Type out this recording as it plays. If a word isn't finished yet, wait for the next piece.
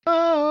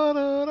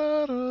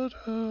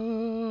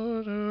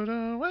All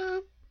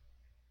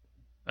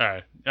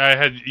right, I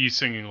had you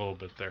singing a little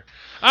bit there.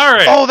 All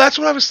right. Oh, that's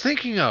what I was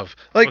thinking of.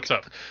 Like, what's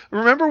up?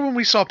 Remember when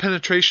we saw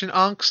Penetration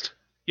Angst?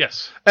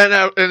 Yes. And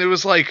it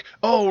was like,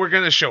 oh, we're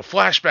going to show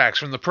flashbacks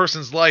from the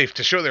person's life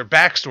to show their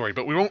backstory,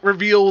 but we won't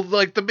reveal,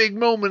 like, the big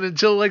moment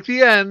until, like,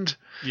 the end.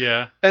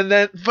 Yeah.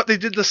 But they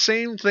did the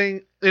same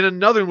thing in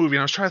another movie,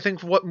 and I was trying to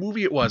think of what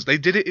movie it was. They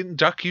did it in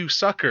Duck You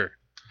Sucker.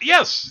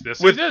 Yes,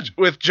 they did.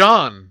 With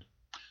John.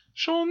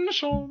 Sean.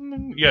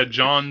 Yeah,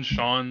 John,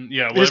 Sean.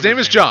 Yeah, his name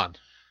is John.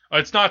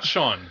 It's not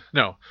Sean.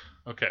 No.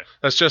 Okay.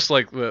 That's just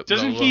like the...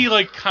 Doesn't he,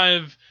 like,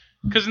 kind of...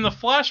 Because in the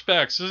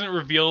flashbacks, doesn't it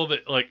reveal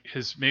that, like,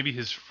 maybe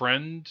his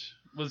friend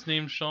was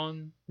named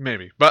Sean?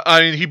 Maybe. But,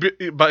 I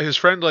mean, but his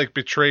friend, like,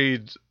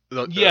 betrayed...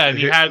 and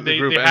they had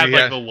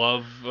the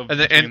love of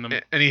between them.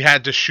 And he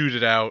had to shoot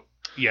it out.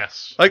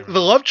 Yes. Like, the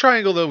love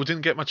triangle, though,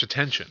 didn't get much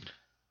attention.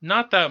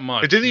 Not that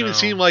much. It didn't even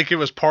seem like it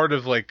was part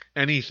of, like,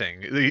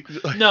 anything.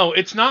 No,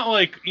 it's not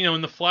like,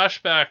 in the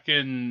flashback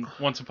in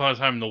Once Upon a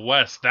Time in the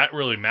West, that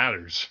really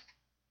matters.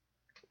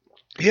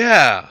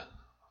 Yeah.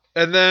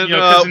 And then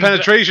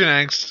Penetration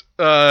Angst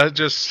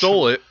just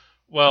stole it.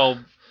 Well...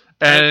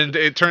 And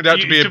it turned out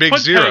to be a big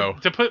zero.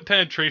 To put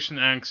Penetration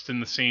Angst in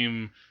the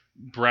same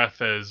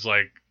breath as,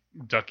 like,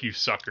 Duck You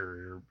Sucker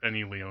or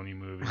any Leone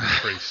movie is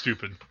pretty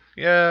stupid.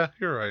 Yeah,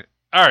 you're right.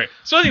 All right.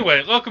 So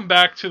anyway, welcome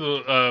back to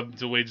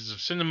the Wages of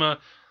Cinema,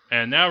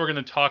 and now we're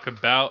going to talk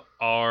about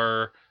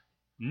our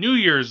New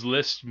Year's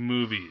list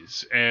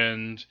movies.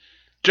 And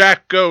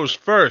Jack goes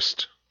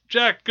first.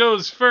 Jack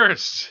goes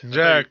first.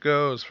 Jack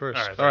goes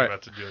first. All right. I'm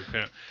about to do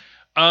it.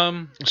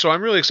 So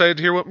I'm really excited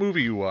to hear what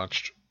movie you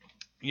watched.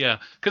 Yeah,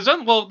 because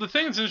the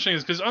thing that's interesting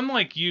is because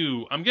unlike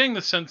you, I'm getting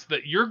the sense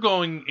that you're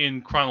going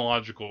in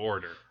chronological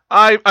order.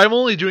 I'm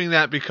only doing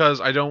that because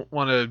I don't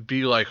want to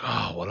be like,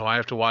 oh, what do I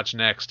have to watch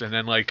next? And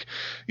then, like,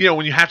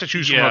 when you have to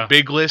choose from a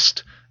big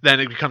list, then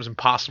it becomes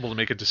impossible to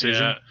make a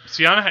decision. Yeah.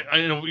 See,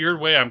 in a weird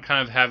way, I'm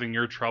kind of having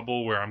your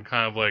trouble where I'm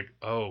kind of like,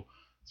 oh,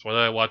 so what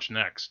did I watch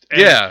next? And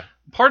yeah.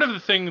 Part of the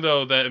thing,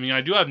 though, that,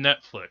 I do have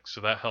Netflix,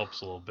 so that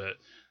helps a little bit.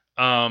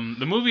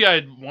 The movie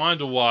I wanted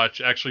to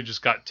watch actually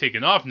just got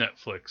taken off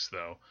Netflix,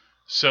 though.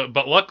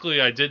 But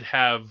luckily, I did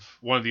have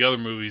one of the other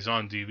movies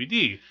on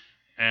DVD,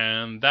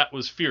 and that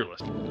was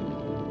Fearless.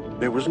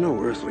 There was no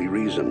earthly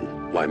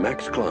reason why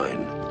Max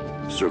Klein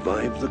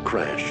survived the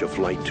crash of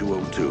Flight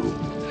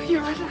 202.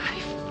 You're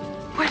alive.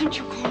 Why didn't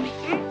you call me?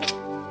 I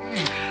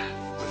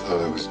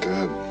thought I was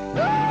dead.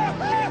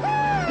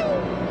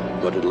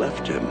 But it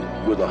left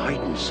him with a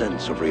heightened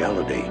sense of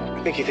reality.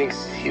 I think he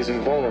thinks he's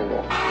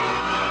invulnerable.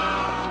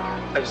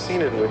 I've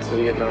seen it with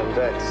Vietnam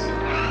vets.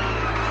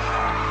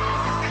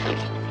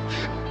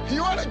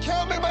 You want to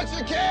kill me, but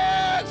you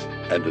can't!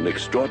 And an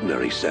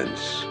extraordinary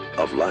sense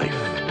of life.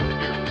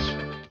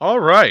 All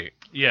right.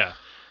 Yeah.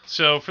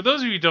 So, for those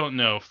of you who don't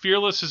know,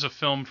 Fearless is a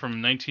film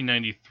from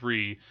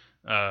 1993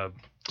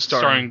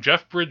 starring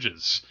Jeff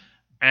Bridges.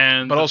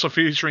 But also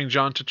featuring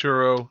John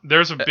Turturro.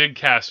 There's a big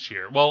cast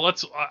here. Well,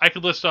 I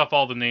could list off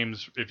all the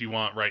names if you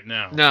want right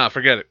now. Nah,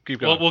 forget it. Keep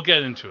going. Well, we'll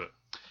get into it.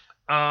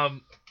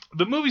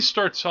 The movie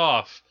starts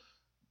off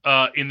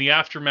in the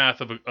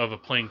aftermath of a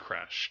plane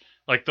crash.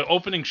 Like, the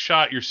opening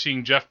shot, you're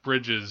seeing Jeff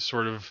Bridges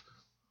sort of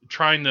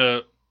trying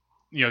to,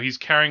 he's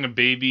carrying a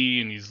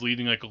baby and he's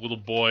leading, like, a little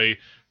boy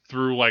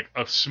through, like,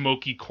 a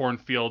smoky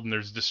cornfield, and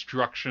there's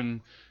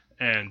destruction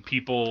and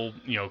people,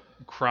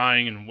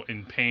 crying and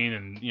in pain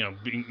and,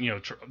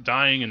 being,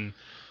 dying and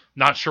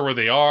not sure where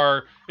they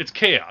are. It's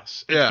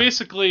chaos. It's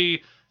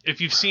basically,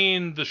 if you've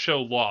seen the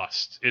show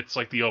Lost, it's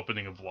like the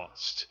opening of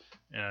Lost.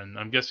 And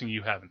I'm guessing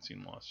you haven't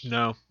seen Lost.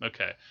 No.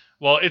 Okay.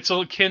 Well, it's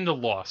akin to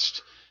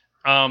Lost.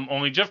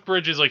 Only Jeff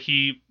Bridges, like,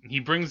 he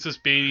brings this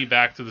baby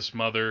back to this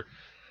mother,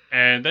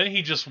 and then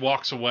he just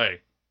walks away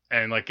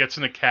and, like, gets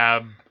in a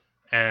cab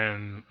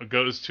and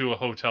goes to a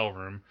hotel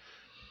room,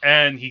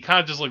 and he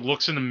kind of just, like,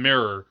 looks in the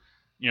mirror.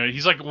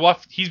 He's like,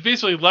 he's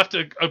basically left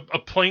a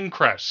plane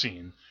crash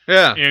scene.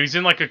 Yeah. He's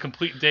in, like, a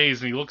complete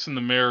daze, and he looks in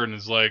the mirror and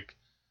is like,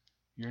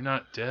 "You're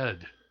not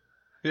dead."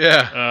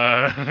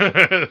 Yeah.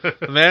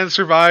 The man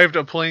survived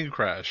a plane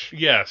crash.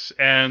 Yes,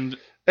 and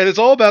it's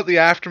all about the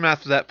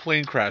aftermath of that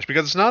plane crash,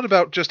 because it's not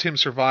about just him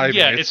surviving.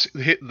 Yeah, it's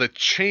the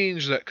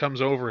change that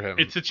comes over him.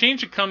 It's the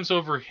change that comes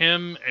over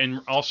him,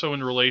 and also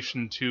in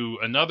relation to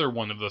another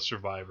one of the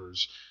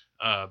survivors,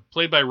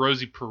 played by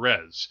Rosie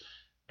Perez.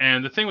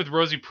 And the thing with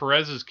Rosie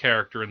Perez's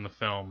character in the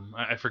film,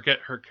 I forget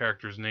her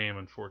character's name,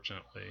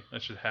 unfortunately. I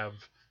should have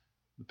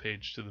the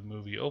page to the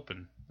movie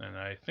open, and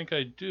I think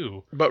I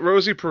do. But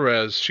Rosie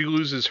Perez, she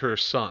loses her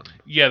son.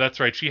 Yeah, that's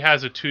right. She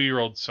has a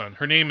 2-year-old son.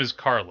 Her name is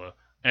Carla,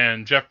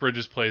 and Jeff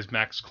Bridges plays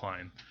Max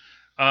Klein.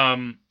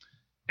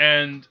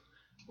 And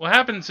what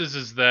happens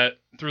is that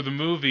through the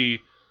movie,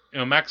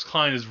 Max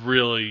Klein is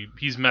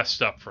he's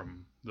messed up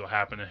from what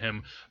happened to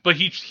him, but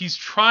he's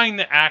trying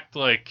to act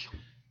like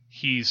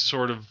he's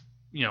sort of,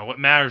 what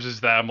matters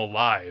is that I'm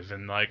alive,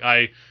 and, like,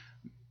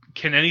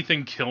 can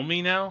anything kill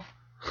me now?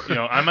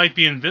 I might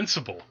be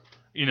invincible,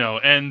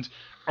 and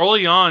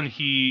early on,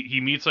 he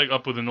meets like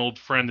up with an old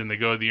friend, and they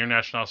go to the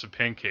International House of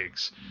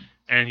Pancakes,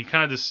 and he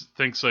kind of just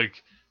thinks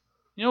like,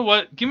 you know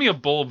what? Give me a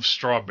bowl of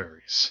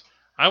strawberries.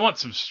 I want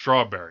some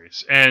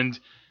strawberries. And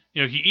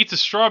he eats a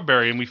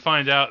strawberry, and we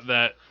find out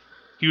that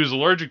he was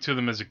allergic to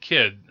them as a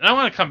kid. And I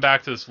want to come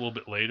back to this a little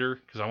bit later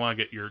because I want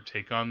to get your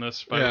take on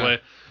this, by the way.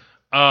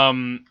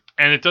 And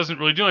it doesn't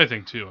really do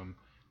anything to him.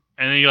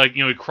 And then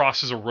he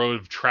crosses a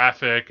road of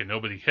traffic and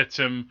nobody hits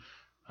him.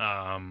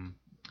 And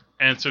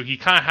so he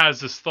kind of has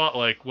this thought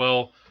like,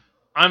 well,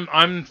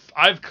 I've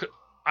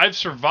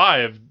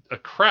survived a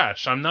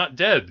crash. I'm not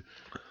dead.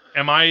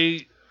 Am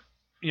I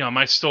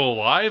still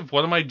alive?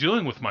 What am I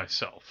doing with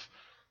myself?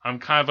 I'm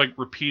kind of like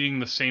repeating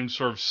the same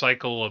sort of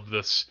cycle of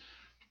this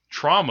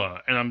trauma,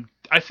 and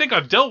I think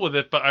I've dealt with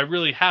it, but I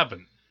really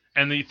haven't.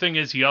 And the thing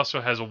is, he also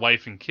has a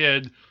wife and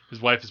kid. His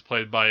wife is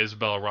played by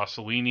Isabella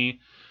Rossellini,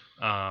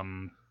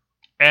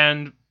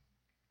 and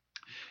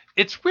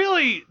it's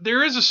really,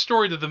 there is a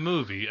story to the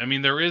movie. I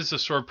mean, there is a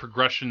sort of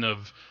progression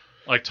of,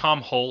 like,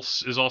 Tom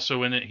Hulce is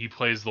also in it. He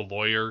plays the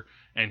lawyer,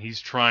 and he's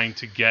trying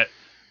to get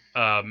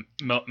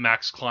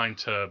Max Klein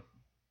to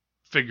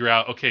figure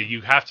out, okay, you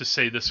have to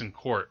say this in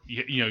court.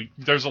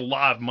 There's a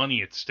lot of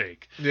money at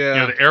stake.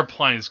 Yeah. The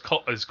airplane is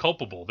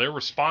culpable. They're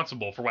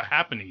responsible for what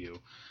happened to you.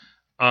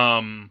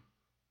 And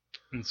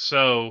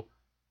so,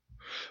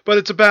 but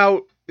it's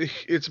about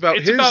his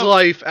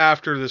life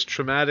after this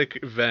traumatic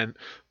event,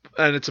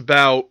 and it's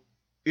about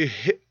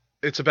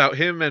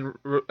him and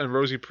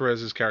Rosie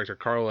Perez's character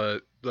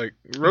Carla. Like,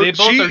 they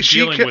both are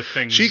dealing with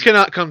things. She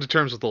cannot come to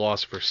terms with the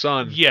loss of her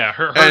son. Yeah,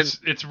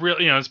 it's real.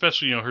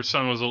 Especially her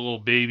son was a little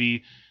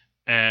baby.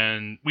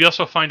 And we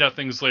also find out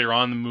things later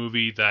on in the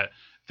movie that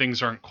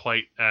things aren't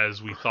quite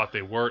as we thought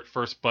they were at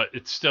first, but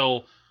it's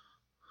still,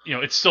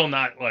 it's still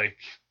not like,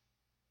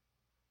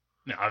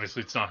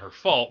 obviously it's not her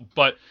fault,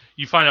 but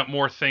you find out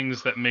more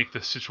things that make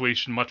the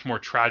situation much more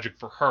tragic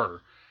for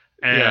her.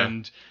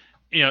 And,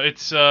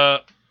 it's,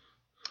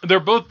 they're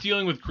both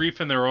dealing with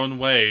grief in their own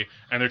way,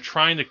 and they're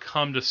trying to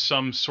come to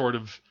some sort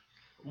of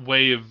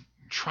way of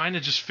trying to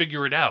just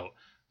figure it out.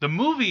 The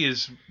movie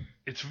it's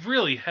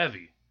really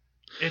heavy.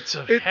 It's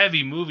a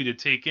heavy movie to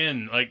take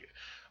in, like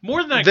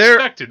more than I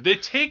expected.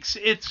 It takes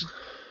its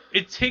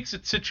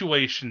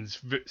situations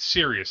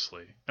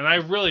seriously, and I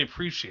really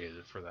appreciate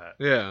it for that.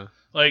 Yeah,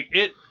 like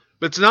it.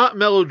 But it's not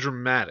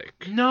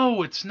melodramatic.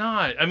 No, it's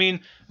not. I mean,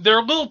 there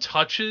are little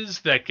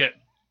touches that get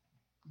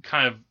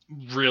kind of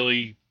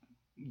really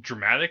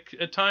dramatic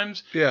at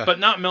times, but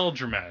not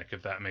melodramatic,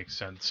 if that makes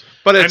sense.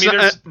 But it's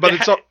right.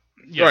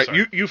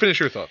 Sorry. You finish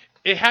your thought.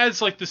 It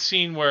has like the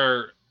scene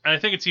where, and I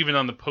think it's even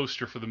on the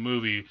poster for the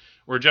movie,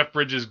 where Jeff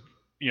Bridges,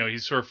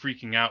 he's sort of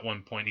freaking out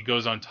one point. He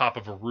goes on top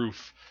of a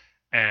roof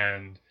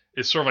and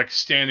is sort of like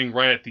standing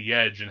right at the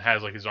edge and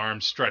has like his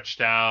arms stretched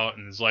out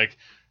and is like,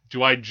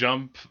 do I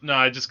jump? No,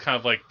 I just kind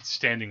of like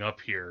standing up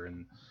here.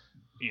 And,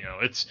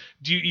 it's,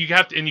 you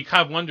have to, and you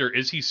kind of wonder,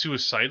 is he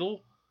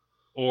suicidal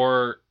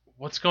or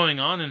what's going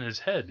on in his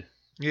head?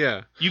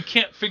 Yeah. You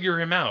can't figure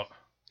him out.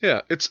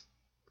 Yeah. It's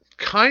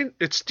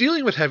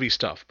dealing with heavy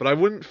stuff, but I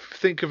wouldn't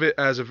think of it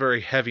as a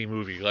very heavy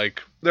movie.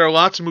 Like, there are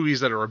lots of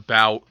movies that are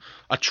about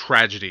a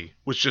tragedy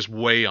which just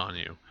weigh on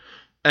you,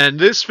 and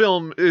this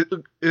film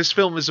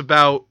is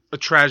about a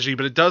tragedy,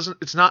 but it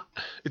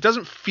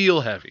doesn't feel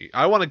heavy.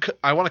 I want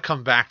to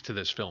come back to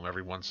this film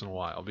every once in a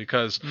while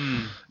because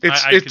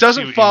it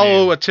doesn't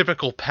follow a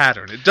typical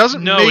pattern. It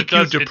doesn't make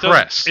you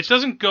depressed. It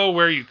doesn't go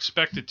where you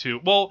expect it to.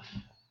 Well,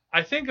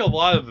 I think a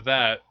lot of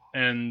that,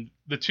 and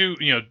the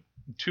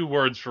two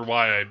words for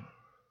why I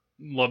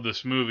love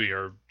this movie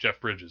are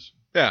Jeff Bridges.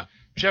 Yeah.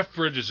 Jeff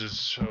Bridges is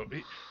so...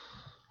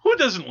 Who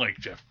doesn't like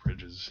Jeff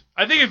Bridges?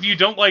 I think if you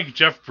don't like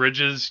Jeff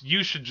Bridges,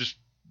 you should just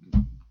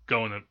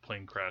go in a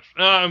plane crash.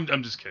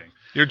 I'm just kidding.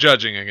 You're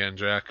judging again,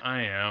 Jack.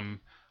 I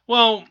am.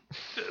 Well,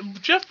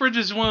 Jeff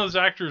Bridges is one of those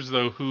actors,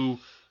 though, who,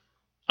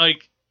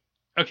 like...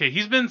 Okay,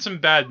 he's been in some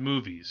bad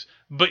movies,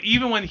 but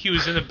even when he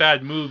was in a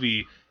bad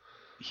movie,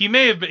 he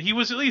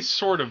was at least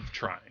sort of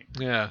trying.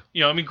 Yeah.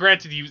 I mean,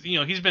 granted,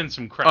 he's been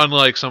some crap.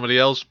 Unlike somebody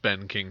else,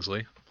 Ben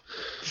Kingsley.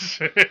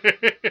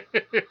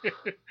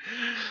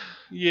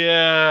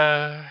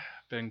 Yeah,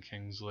 Ben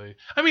Kingsley.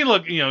 I mean,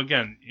 look,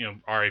 again,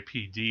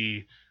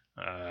 R.I.P.D.,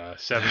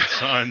 Seventh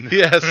Son.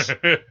 Yes.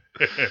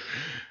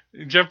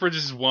 Jeff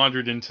Bridges has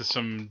wandered into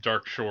some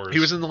dark shores.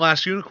 He was in The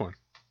Last Unicorn.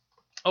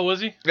 Oh,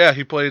 was he? Yeah,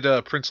 he played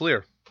Prince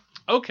Lear.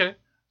 Okay.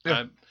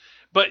 Yeah.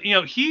 But,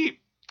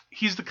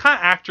 he's the kind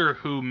of actor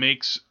who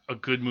makes a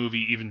good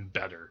movie even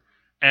better.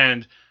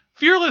 And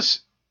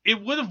Fearless, it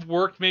would have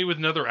worked maybe with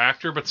another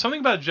actor, but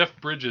something about Jeff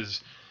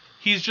Bridges,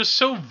 he's just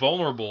so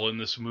vulnerable in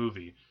this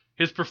movie.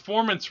 His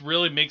performance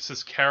really makes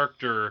this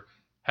character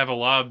have a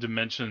lot of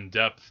dimension and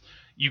depth.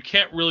 You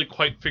can't really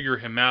quite figure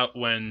him out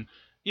when,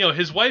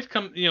 his wife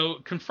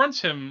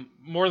confronts him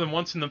more than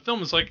once in the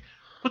film. Is like,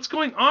 what's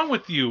going on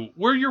with you?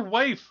 We're your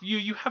wife.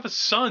 You have a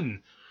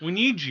son. We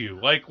need you.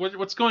 Like,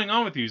 what's going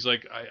on with you? He's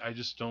like, I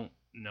just don't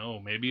know.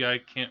 Maybe I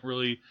can't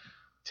really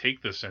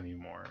take this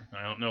anymore.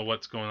 I don't know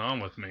what's going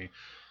on with me.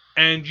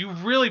 And you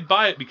really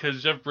buy it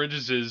because Jeff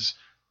Bridges is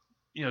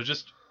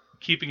just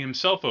keeping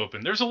himself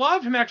open. There's a lot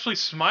of him actually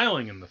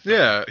smiling in the film.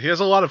 Yeah, he has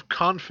a lot of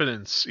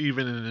confidence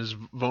even in his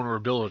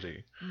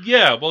vulnerability.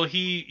 Yeah, well,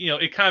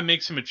 it kind of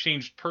makes him a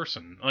changed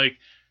person. Like,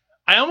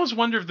 I almost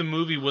wonder if the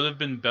movie would have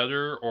been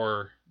better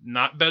or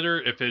not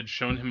better if it had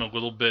shown him a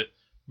little bit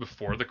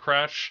before the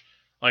crash.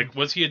 Like,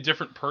 was he a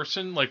different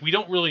person? Like, we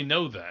don't really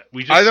know that.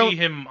 We just see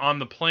him on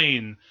the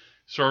plane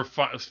sort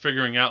of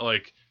figuring out,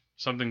 like,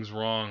 something's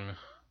wrong.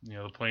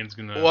 The plane's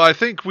gonna... Well, I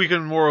think we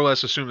can more or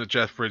less assume that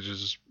Jeff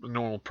Bridges is a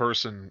normal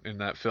person in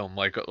that film,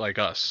 like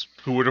us,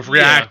 who would have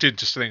reacted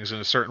to things in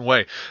a certain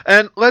way.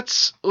 And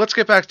let's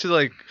get back to,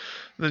 like,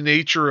 the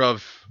nature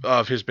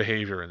of his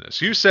behavior in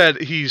this. You said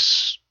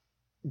he's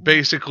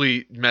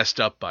basically messed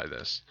up by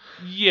this.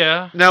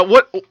 Yeah. Now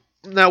what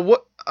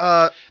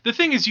the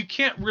thing is, you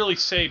can't really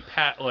say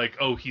Pat, like,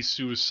 oh, he's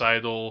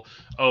suicidal,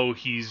 oh,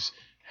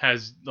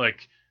 has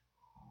like,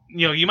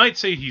 you might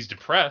say he's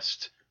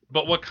depressed,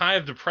 but what kind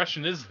of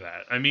depression is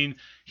that? I mean,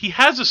 he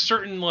has a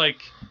certain,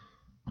 like,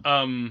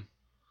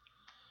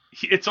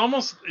 it's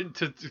almost,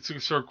 to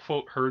sort of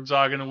quote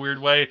Herzog in a weird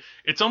way,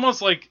 it's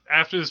almost like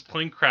after this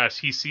plane crash,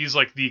 he sees,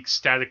 like, the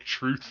ecstatic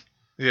truth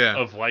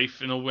of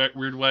life in a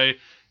weird way.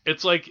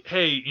 It's like,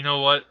 hey, you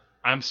know what?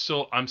 I'm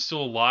still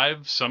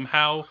alive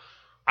somehow.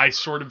 I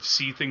sort of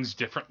see things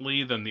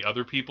differently than the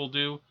other people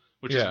do,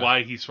 which is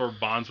why he sort of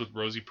bonds with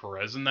Rosie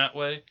Perez in that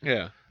way.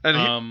 Yeah.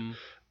 And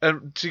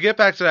and to get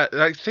back to that,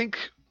 I think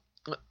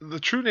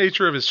the true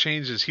nature of his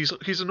change is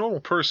he's a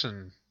normal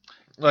person.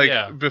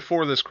 Like,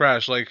 before this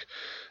crash, like,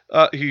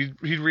 he'd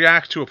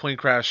react to a plane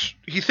crash.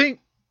 You'd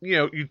think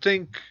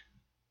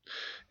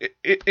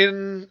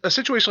in a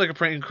situation like a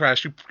plane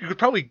crash, you could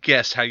probably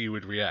guess how you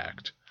would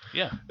react.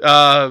 Yeah.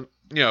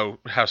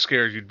 How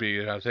scared you'd be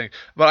and how thing.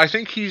 But I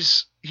think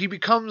he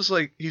becomes,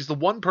 like, he's the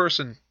one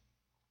person,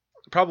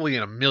 probably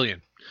in a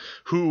million,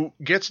 who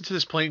gets into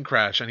this plane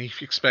crash and he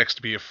expects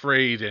to be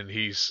afraid and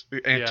he's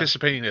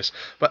anticipating this.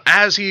 But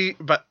as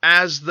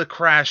the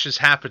crash is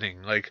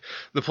happening, like,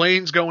 the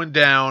plane's going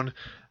down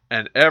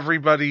and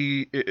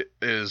everybody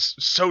is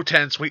so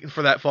tense waiting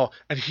for that fall,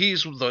 and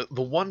he's the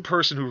one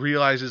person who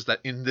realizes that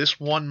in this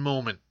one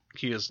moment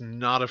he is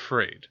not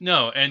afraid.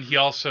 No, and he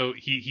also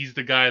he's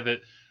the guy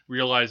that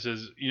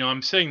realizes,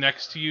 I'm sitting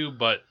next to you,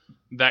 but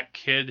that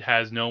kid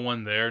has no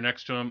one there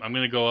next to him. I'm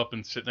going to go up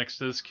and sit next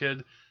to this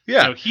kid.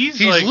 Yeah,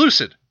 he's like,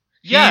 lucid.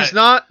 Yeah,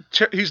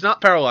 he's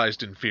not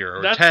paralyzed in fear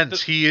or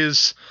tense.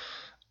 He's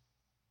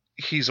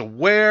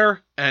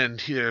aware, and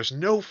there's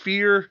no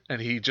fear, and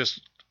he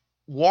just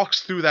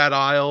walks through that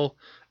aisle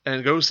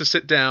and goes to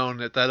sit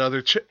down at that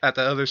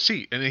other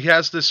seat, and he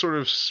has this sort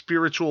of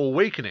spiritual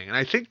awakening. And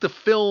I think the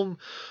film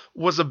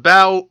was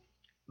about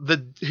the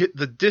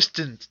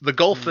distance, the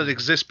gulf that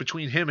exists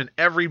between him and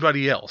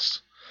everybody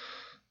else.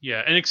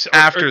 Yeah, and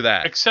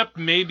except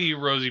maybe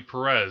Rosie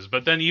Perez,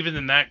 but then even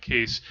in that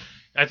case,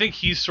 I think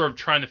he's sort of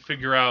trying to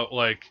figure out,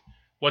 like,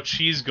 what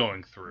she's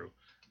going through,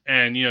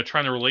 and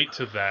trying to relate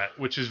to that,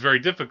 which is very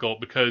difficult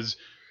because,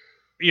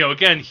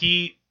 again,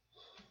 he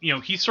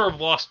sort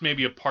of lost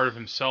maybe a part of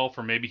himself,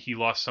 or maybe he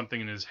lost something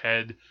in his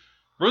head.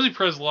 Rosie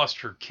Perez lost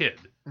her kid.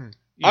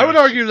 I would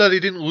argue that he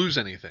didn't lose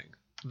anything.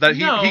 That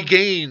he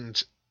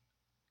gained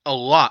a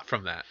lot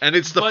from that, and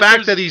it's the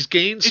fact that he's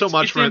gained so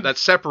much from it that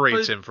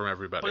separates him from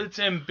everybody. But it's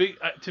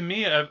to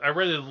me, I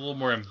read it a little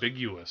more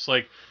ambiguous.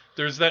 Like,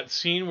 there's that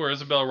scene where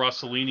Isabella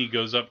Rossellini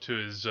goes up to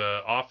his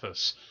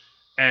office,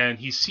 and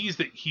he sees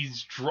that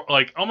he's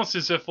like, almost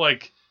as if,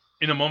 like,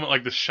 in a moment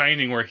like The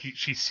Shining, where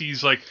she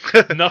sees, like,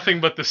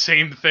 nothing but the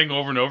same thing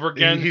over and over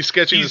again. He's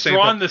sketching the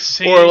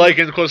same, or like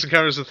in Close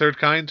Encounters of the Third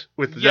Kind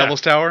with the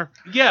Devil's Tower.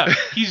 Yeah,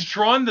 he's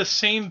drawn the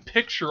same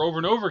picture over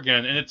and over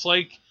again, and it's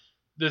like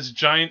this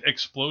giant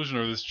explosion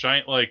or this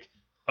giant, like,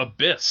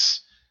 abyss,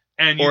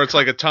 or it's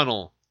like a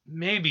tunnel.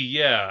 Maybe,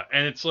 yeah,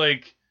 and it's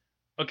like,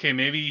 okay,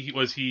 maybe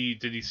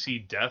did he see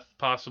death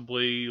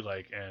possibly,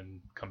 like, and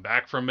come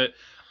back from it?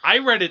 I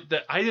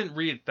didn't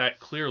read it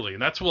that clearly,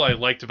 and that's what I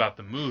liked about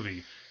the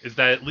movie, is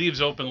that it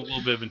leaves open a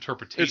little bit of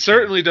interpretation. It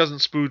certainly doesn't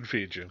spoon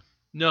feed you.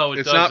 No,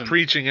 it's not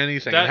preaching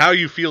anything. How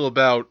you feel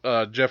about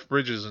Jeff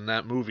Bridges in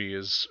that movie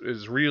is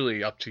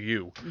really up to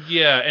you.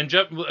 Yeah, and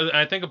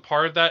I think a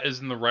part of that is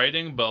in the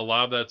writing, but a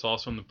lot of that's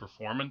also in the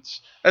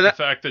performance. And the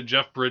fact that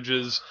Jeff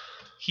Bridges,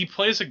 he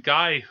plays a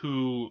guy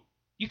who,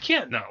 you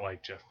can't not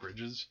like Jeff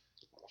Bridges.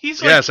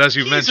 He's like, yes, as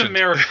you mentioned, he's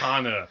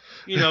Americana.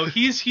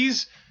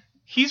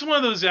 He's one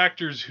of those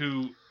actors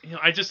who,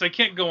 I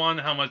can't go on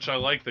how much I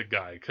like the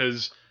guy,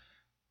 because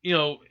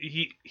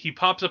he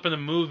pops up in a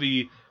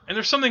movie, and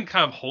there's something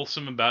kind of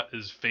wholesome about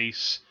his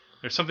face.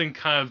 There's something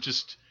kind of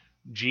just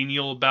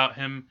genial about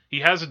him. He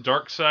has a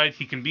dark side.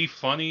 He can be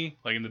funny,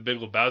 like in The Big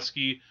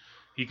Lebowski.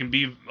 He can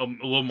be a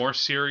little more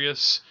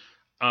serious.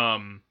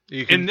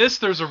 He could be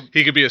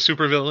a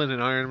supervillain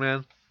in Iron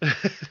Man.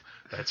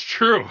 That's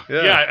true.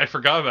 Yeah, I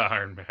forgot about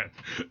Iron Man.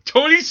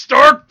 Tony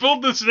Stark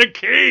built this in a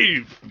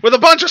cave with a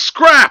bunch of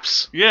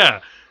scraps. Yeah,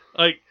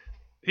 like,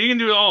 he can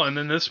do it all. And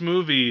then this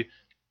movie,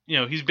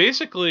 he's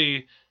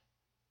basically,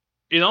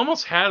 it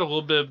almost had a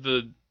little bit of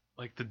the,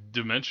 like the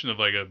dimension of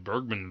like a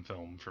Bergman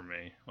film for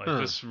me. Like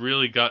this Huh.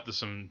 really got to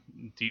some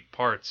deep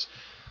parts.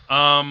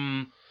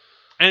 And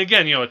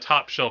again, a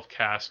top shelf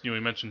cast. We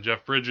mentioned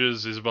Jeff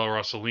Bridges, Isabel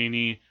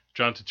Rossellini,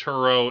 John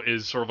Turturro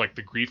is sort of like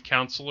the grief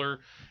counselor.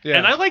 Yeah.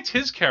 And I liked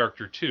his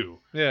character too.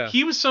 Yeah.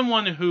 He was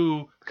someone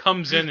who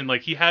comes in and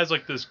like he has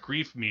like this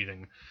grief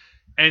meeting,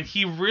 and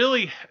he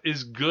really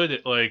is good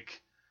at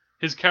like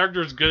his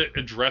character is good at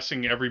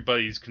addressing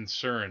everybody's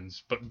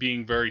concerns, but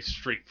being very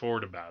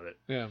straightforward about it.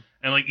 Yeah.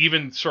 And like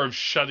even sort of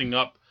shutting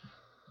up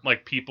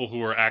like people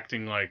who are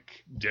acting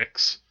like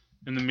dicks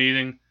in the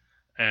meeting.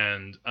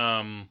 And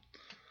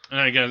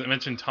again, I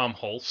mentioned Tom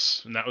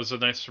Hulce, and that was a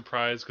nice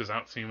surprise because I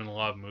don't see him in a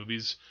lot of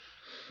movies.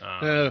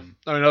 Yeah.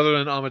 I mean, other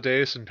than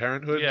Amadeus and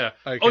Parenthood. Yeah.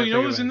 I can't Oh, you think know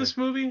of who's in this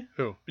anything. movie?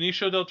 Who?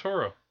 Benicio del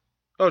Toro.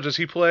 Oh, does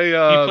he play?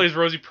 He plays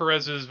Rosie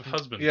Perez's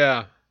husband.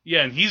 Yeah.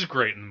 Yeah, and he's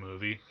great in the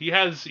movie. He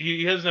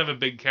doesn't have a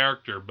big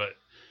character, but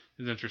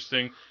he's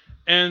interesting.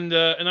 And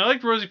I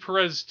liked Rosie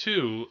Perez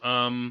too.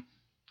 I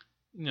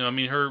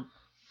mean her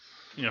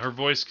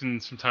voice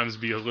can sometimes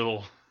be a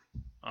little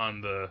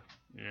on the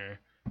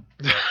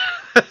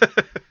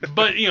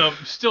but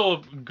still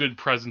a good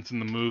presence in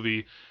the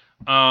movie.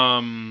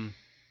 Now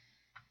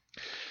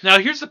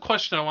here's the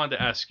question I wanted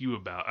to ask you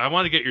about. I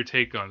want to get your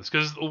take on this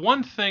because the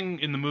one thing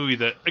in the movie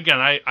that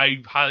again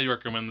I highly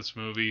recommend this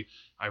movie.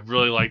 I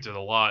really liked it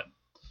a lot.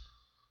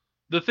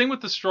 The thing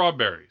with the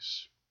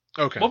strawberries.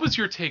 Okay. What was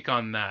your take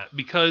on that?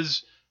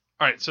 Because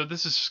all right, so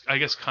this is I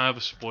guess kind of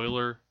a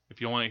spoiler. If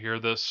you want to hear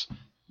this,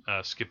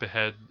 skip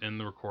ahead in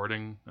the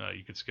recording.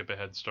 You could skip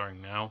ahead starting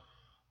now.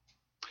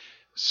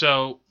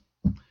 So,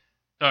 all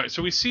right.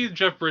 So we see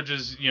Jeff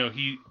Bridges.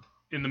 He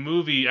in the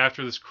movie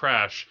after this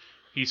crash,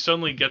 he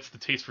suddenly gets the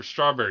taste for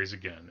strawberries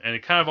again, and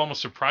it kind of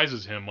almost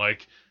surprises him.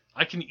 Like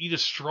I can eat a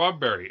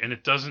strawberry, and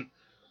it doesn't.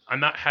 I'm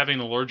not having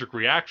an allergic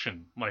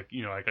reaction like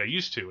I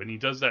used to, and he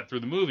does that through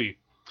the movie.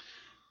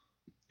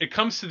 It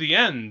comes to the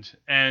end,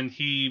 and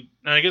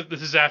I guess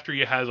this is after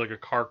he has like a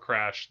car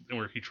crash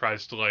where he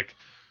tries to like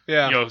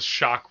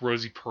shock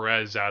Rosie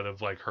Perez out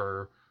of like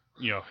her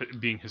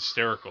being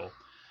hysterical.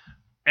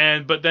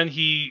 But then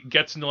he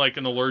gets into like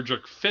an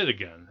allergic fit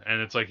again, and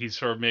it's like he's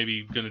sort of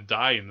maybe gonna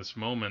die in this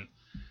moment.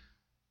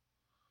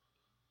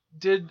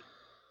 Did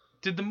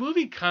the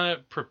movie kind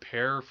of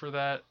prepare for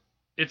that?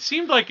 It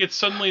seemed like it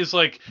suddenly is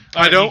like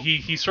I don't.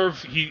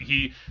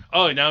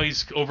 Now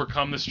he's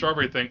overcome the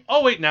strawberry thing.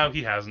 Oh wait, now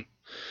he hasn't.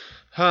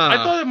 Huh. I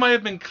thought it might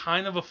have been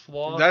kind of a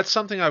flaw. That's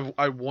something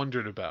I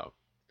wondered about.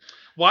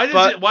 Why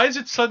is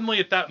it suddenly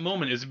at that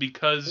moment? Is it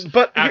because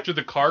after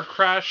the car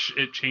crash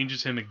it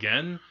changes him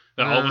again?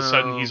 That all of a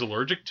sudden he's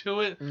allergic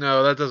to it?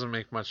 No, that doesn't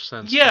make much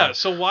sense. Yeah,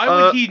 so why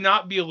would he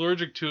not be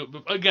allergic to it?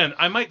 But again,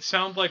 I might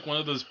sound like one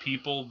of those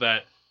people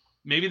that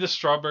maybe the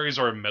strawberries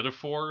are a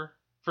metaphor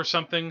for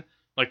something.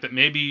 Like that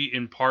maybe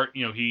in part,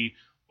 he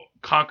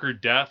conquered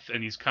death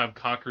and he's kind of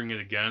conquering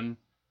it again.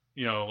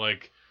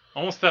 Like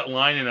almost that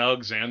line in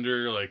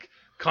Alexander, like,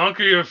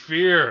 conquer your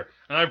fear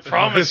and I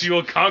promise you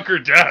will conquer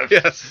death.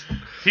 Yes.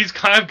 He's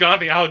kind of gone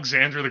the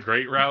Alexander the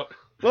Great route.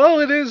 Well,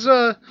 it is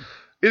in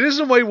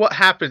a way what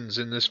happens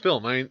in this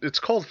film. I mean, it's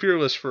called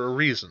Fearless for a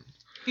reason.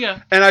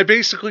 Yeah. And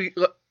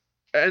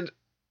and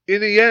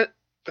in the end,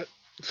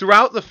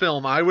 throughout the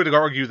film, I would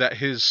argue that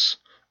his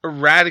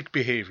erratic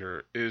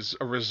behavior is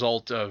a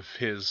result of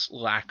his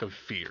lack of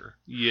fear.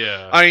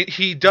 Yeah. I mean,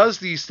 he does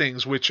these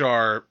things which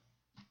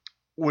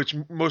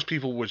most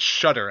people would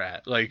shudder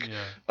at, like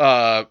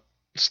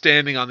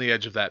standing on the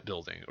edge of that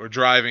building, or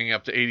driving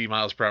up to 80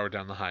 miles per hour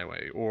down the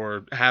highway,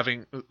 or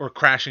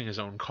crashing his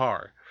own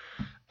car.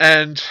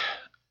 And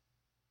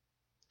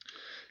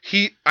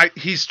I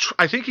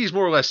think he's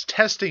more or less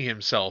testing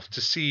himself to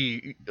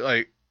see,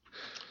 like.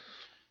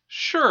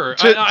 Sure,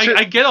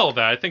 I get all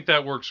that. I think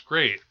that works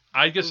great.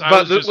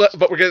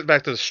 But we're getting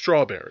back to the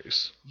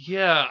strawberries.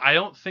 Yeah, I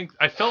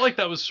felt like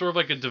that was sort of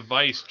like a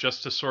device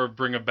just to sort of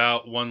bring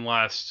about one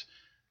last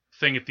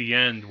thing at the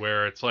end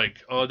where it's like,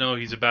 oh no,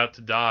 he's about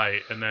to die,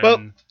 and then.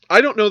 Well,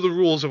 I don't know the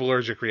rules of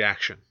allergic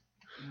reaction.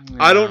 Yeah.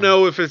 I don't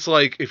know if it's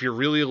like if you're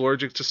really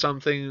allergic to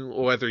something,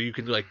 whether you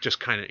can like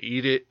just kind of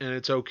eat it and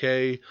it's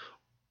okay,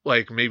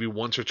 like maybe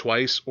once or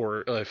twice,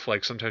 or if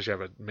like sometimes you have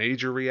a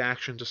major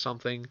reaction to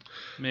something.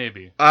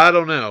 Maybe. I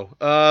don't know.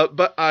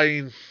 But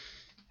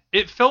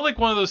it felt like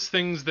one of those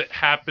things that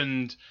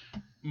happened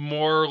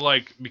more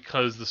like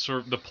because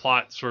the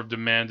plot sort of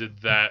demanded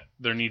that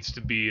there needs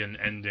to be an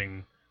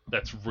ending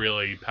that's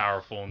really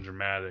powerful and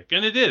dramatic,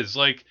 and it is.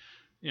 Like,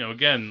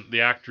 again,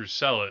 the actors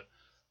sell it.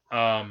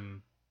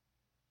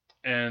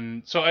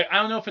 And so I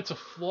don't know if it's a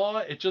flaw.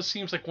 It just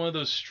seems like one of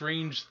those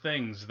strange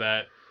things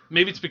that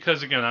maybe it's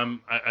because, again,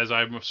 I'm a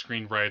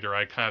screenwriter,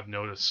 I kind of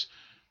notice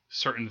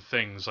certain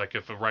things, like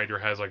if a writer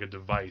has like a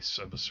device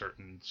of a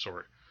certain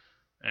sort.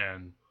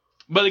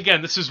 But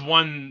again, this is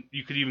one,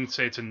 you could even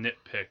say it's a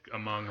nitpick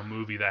among a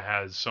movie that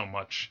has so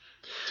much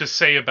to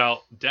say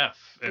about death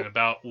and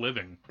about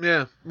living.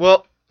 Yeah.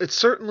 Well, it's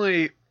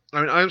certainly,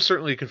 I mean, I'm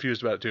certainly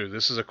confused about it too.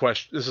 This is a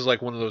question, this is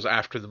like one of those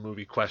after the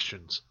movie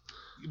questions.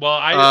 Well,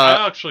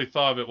 I actually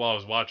thought of it while I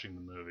was watching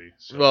the movie.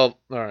 So. Well,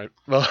 all right.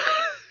 Well,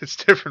 it's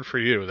different for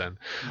you then.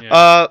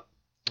 Yeah.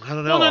 I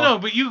don't know. No,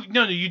 but you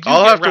do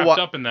I'll get have to wrapped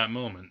up in that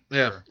moment.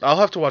 Yeah, Sure. I'll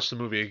have to watch the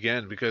movie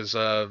again because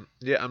I'm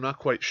not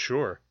quite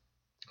sure.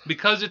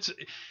 Because it's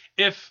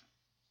if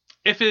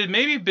it had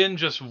maybe been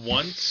just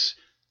once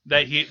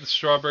that he ate the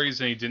strawberries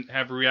and he didn't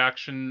have a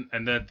reaction,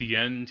 and then at the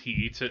end he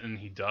eats it and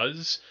he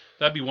does,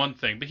 that'd be one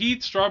thing. But he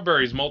eats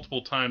strawberries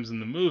multiple times in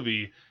the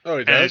movie. Oh,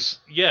 he does?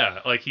 Yeah,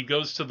 like he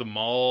goes to the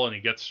mall and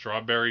he gets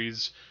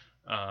strawberries.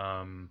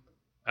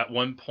 At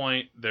one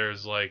point,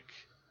 there's like,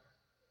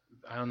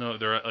 I don't know,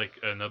 they're at like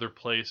another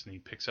place and he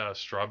picks out a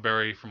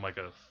strawberry from like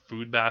a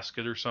food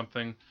basket or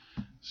something.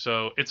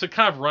 So it's a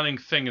kind of running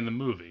thing in the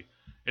movie.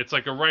 It's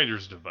like a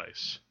writer's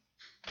device.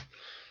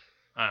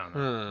 I don't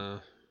know.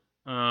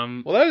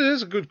 Well, that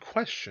is a good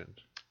question.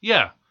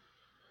 Yeah.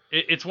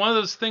 It's one of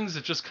those things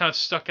that just kind of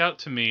stuck out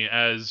to me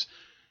as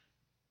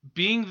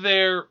being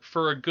there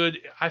for a good...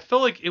 I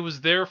felt like it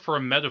was there for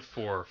a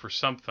metaphor for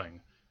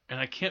something. And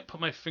I can't put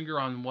my finger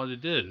on what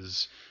it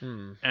is.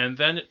 And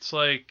then it's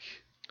like...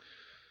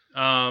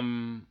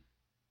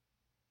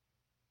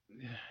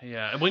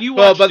 Yeah, when you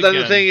watch but then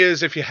the thing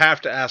is, if you have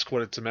to ask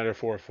what it's a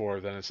metaphor for,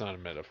 then it's not a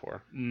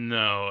metaphor.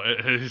 No.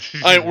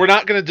 We're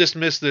not going to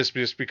dismiss this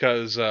just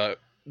because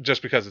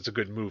it's a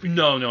good movie.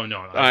 No.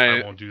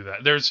 I won't do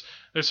that. There's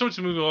so much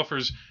the movie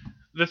offers.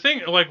 The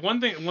thing, like one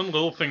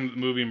little thing the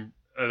movie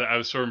that I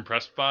was sort of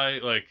impressed by,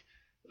 like,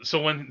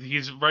 so when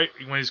he's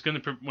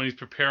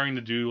preparing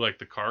to do like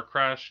the car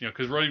crash,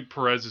 because Roy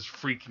Perez is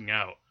freaking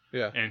out,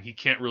 and he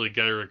can't really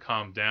get her to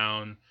calm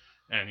down,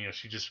 and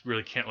she just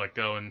really can't let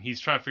go, and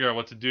he's trying to figure out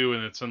what to do,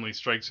 and it suddenly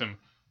strikes him,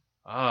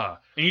 and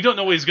you don't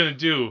know what he's gonna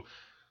do,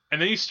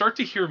 and then you start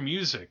to hear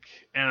music,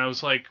 and I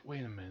was like,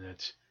 wait a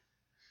minute.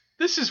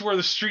 This is Where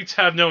the Streets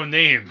Have No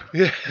Name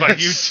by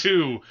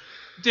U2.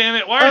 Damn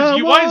it! Why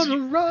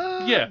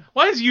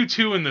is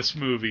U2 in this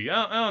movie?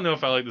 I don't know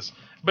if I like this,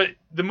 but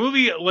the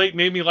movie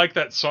made me like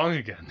that song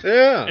again.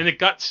 Yeah, and it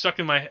got stuck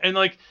in my head. And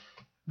like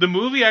the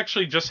movie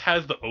actually just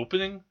has the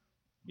opening.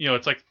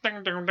 It's like you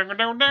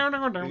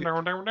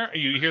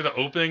hear the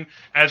opening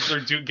as they're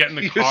getting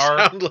the car.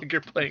 You sound like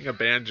you're playing a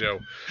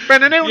banjo.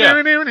 But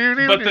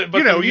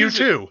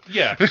U2.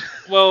 Yeah.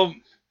 Well.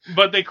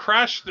 But they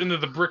crashed into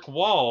the brick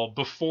wall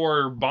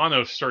before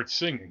Bono starts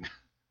singing.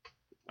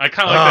 I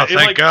kind of like that.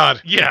 Thank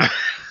God. Yeah.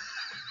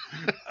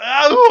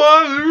 I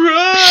want to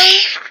run.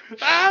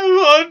 I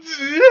want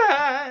to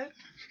die.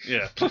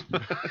 Yeah.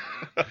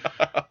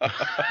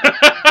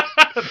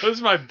 That was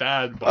my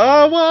bad Bono.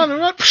 I want to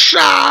run.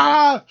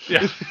 Pshaw!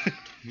 Yeah.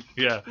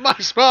 Yeah. My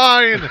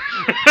spine.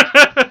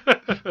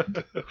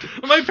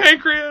 My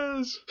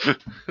pancreas.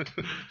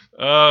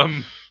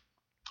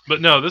 But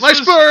no, this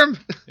sperm.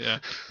 Yeah,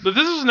 but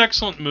this is an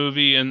excellent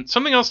movie, and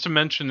something else to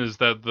mention is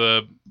that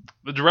the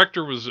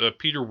director was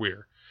Peter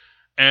Weir,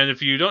 and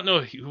if you don't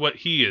know what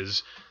he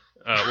is,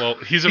 well,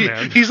 he's a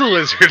man. He's a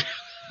lizard.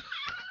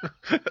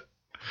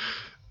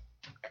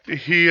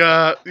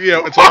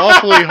 It's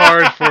awfully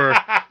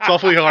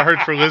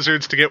hard for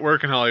lizards to get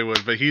work in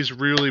Hollywood, but he's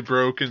really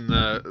broken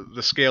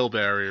the scale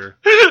barrier.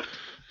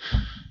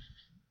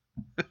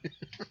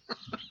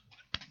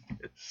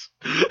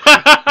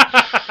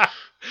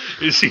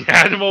 Is he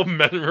animal,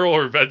 mineral,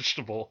 or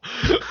vegetable?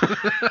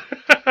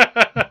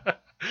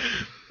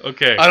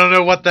 Okay. I don't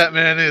know what that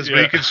man is,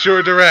 but he can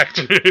sure direct.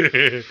 So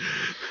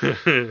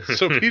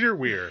Peter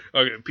Weir.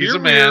 Okay, he's a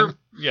man. Weir,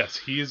 yes,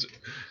 he's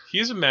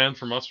a man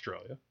from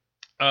Australia.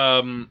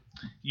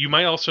 You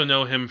might also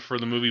know him for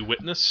the movie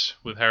Witness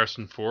with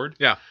Harrison Ford.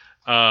 Yeah.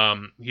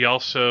 He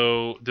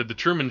also did The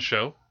Truman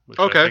Show, which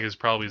I think is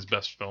probably his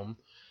best film.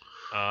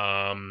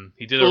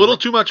 He did a little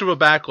too much of a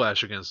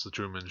backlash against The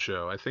Truman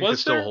Show. I think it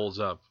still holds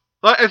up.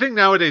 I think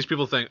nowadays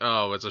people think,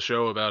 oh, it's a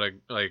show about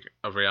a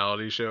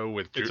reality show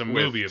It's a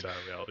movie about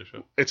a reality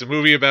show. It's a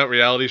movie about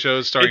reality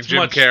shows starring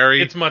Jim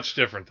Carrey. It's much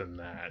different than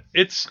that.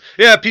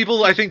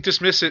 People I think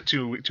dismiss it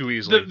too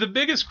easily. The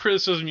biggest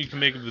criticism you can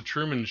make of The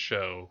Truman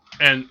Show,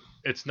 and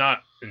it's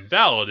not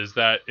invalid, is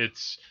that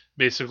it's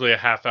basically a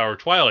half-hour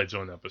Twilight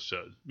Zone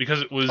episode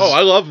because it was. Oh,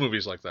 I love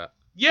movies like that.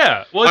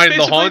 Yeah, well, it's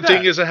The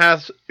Haunting is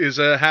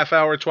a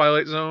half-hour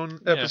Twilight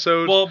Zone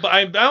episode. Well, but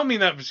I don't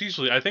mean that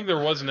facetiously. I think there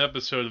was an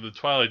episode of the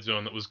Twilight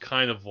Zone that was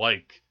kind of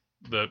like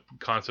the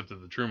concept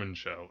of the Truman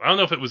Show. I don't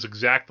know if it was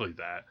exactly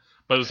that,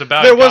 but it was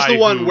about. There was the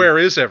one Where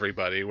Is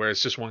Everybody, where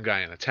it's just one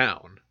guy in a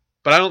town.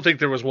 But I don't think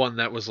there was one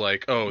that was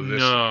like, oh, this.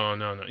 No.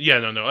 Yeah,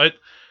 no.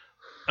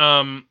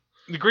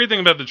 The great thing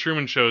about the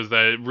Truman Show is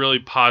that it really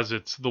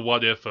posits the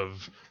what if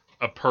of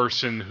a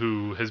person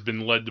who has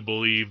been led to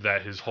believe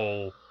that his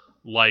whole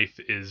life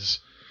is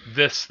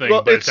this thing,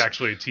 but it's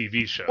actually a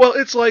TV show. Well,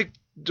 it's like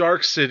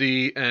Dark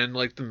City and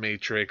like The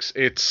Matrix.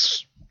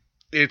 It's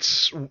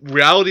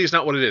reality is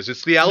not what it is.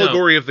 It's the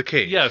allegory of the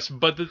cave. Yes,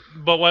 but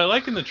what I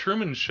like in the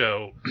Truman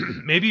Show,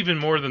 maybe even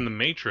more than The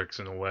Matrix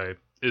in a way,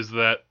 is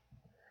that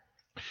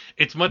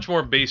it's much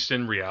more based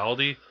in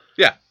reality.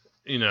 Yeah.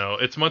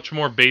 It's much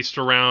more based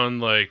around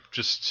like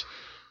just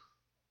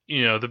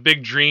the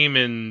big dream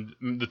in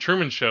the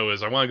Truman Show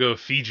is I want to go to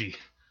Fiji.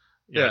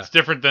 Yeah. It's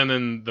different than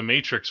in The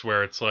Matrix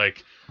where it's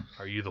like,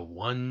 are you the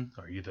one?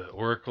 Are you the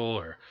Oracle?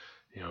 Or,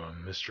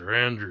 Mr.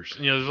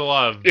 Anderson? There's a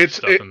lot of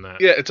stuff in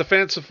that. Yeah, it's a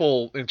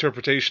fanciful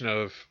interpretation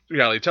of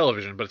reality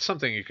television, but it's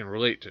something you can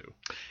relate to.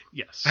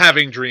 Yes.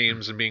 Having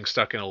dreams and being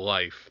stuck in a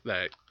life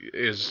that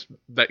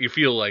you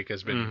feel like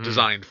has been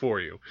designed for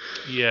you.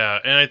 Yeah,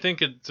 and I think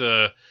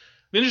the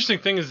interesting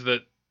thing is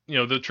that,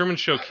 the Truman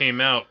Show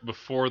came out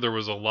before there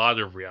was a lot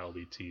of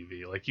reality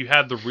TV. Like, you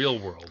had The Real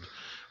World.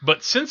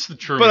 But since the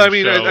Truman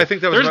Show, I think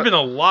there's been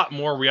a lot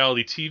more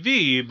reality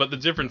TV, but the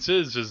difference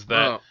is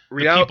that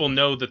the people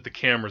know that the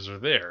cameras are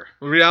there.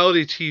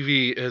 Reality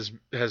TV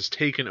has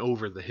taken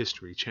over the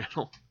History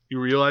Channel. You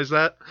realize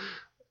that?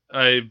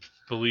 I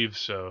believe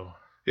so.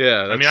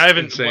 Yeah, that's I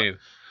haven't. insane.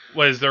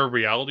 What, is there a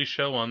reality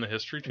show on the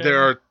History Channel?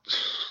 There are.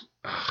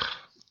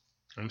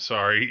 I'm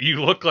sorry.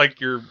 You look like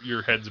your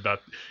head's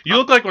about. You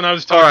look like when I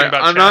was talking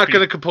about. I'm not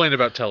going to complain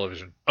about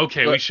television.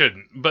 Okay, we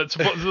shouldn't. But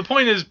the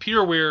point is,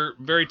 Peter Weir,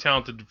 very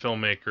talented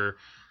filmmaker,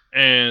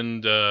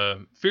 and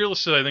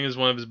Fearless, I think, is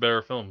one of his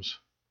better films.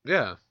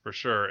 Yeah, for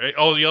sure.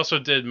 Oh, he also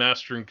did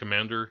Master and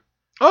Commander.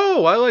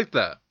 Oh, I like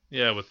that.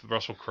 Yeah, with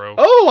Russell Crowe.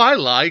 Oh, I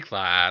like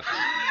that.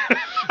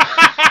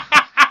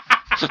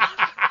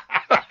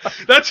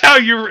 That's how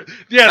you.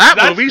 Yes,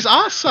 that movie's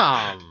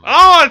awesome.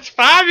 Oh, it's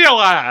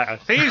fabulous.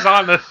 He's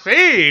on the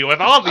sea with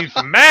all these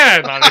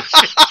men on his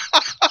ship.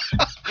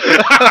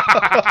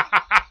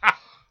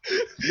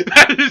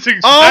 That is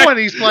exactly. Oh, and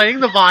he's playing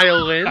the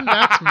violin.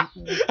 That's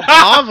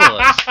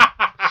marvelous.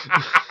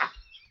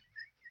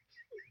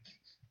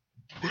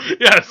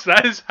 Yes,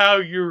 that is how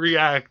you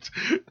react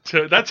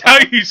to. That's how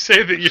you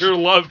say that you're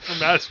loved for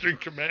Master and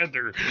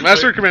Commander.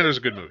 Master and Commander is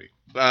a good movie.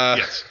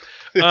 Yes.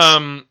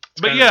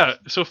 But yeah,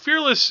 so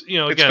Fearless,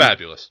 again, it's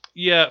fabulous.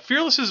 Yeah,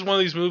 Fearless is one of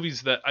these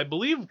movies that I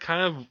believe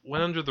kind of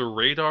went under the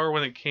radar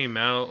when it came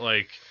out.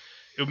 Like,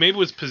 it maybe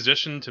was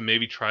positioned to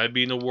maybe try to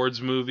be an awards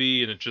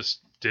movie, and it just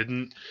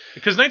didn't.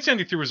 Because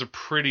 1993 was a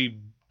pretty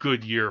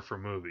good year for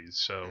movies,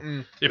 so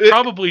it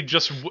probably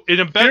just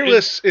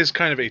Fearless is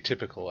kind of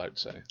atypical, I'd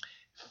say.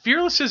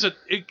 Fearless is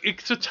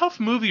it's a tough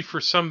movie for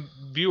some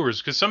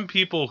viewers because some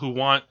people who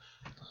want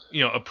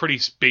a pretty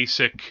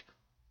basic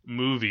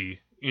movie.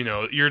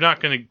 You're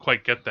not going to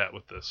quite get that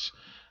with this.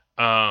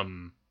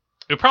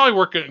 It'll probably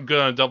work good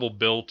on a double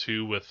bill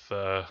too with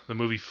the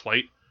movie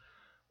Flight,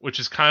 which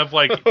is kind of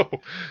like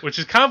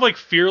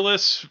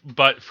Fearless,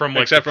 but from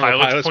like except the from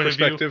pilot's a pilot's point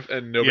perspective, of view,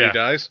 and nobody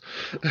dies.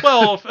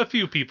 Well, a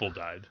few people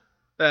died.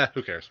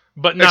 Who cares?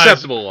 But not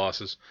acceptable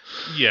losses.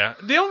 Yeah,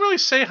 they don't really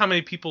say how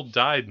many people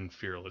died in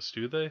Fearless,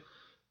 do they?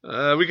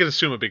 We can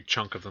assume a big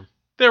chunk of them.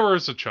 There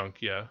was a chunk,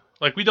 yeah.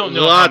 Like we don't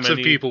know. Lots how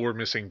many... of people were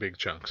missing big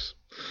chunks.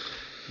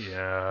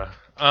 Yeah.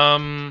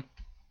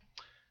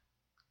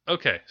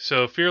 Okay,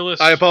 so Fearless.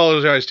 I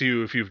apologize to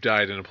you if you've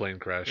died in a plane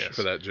crash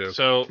for that joke.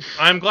 So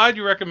I'm glad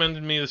you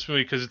recommended me this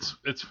movie because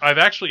it's I've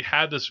actually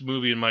had this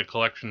movie in my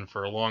collection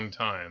for a long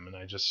time, and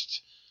I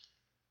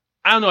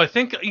don't know. I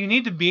think you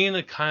need to be in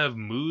a kind of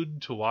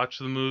mood to watch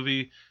the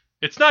movie.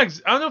 It's not.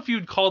 I don't know if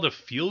you'd call it a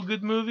feel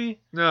good movie.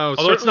 No,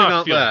 although it's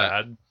not feel that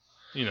bad.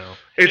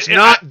 It's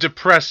not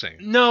depressing.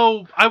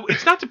 No,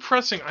 it's not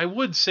depressing. I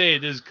would say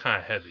it is kind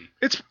of heavy.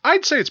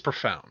 I'd say it's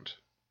profound.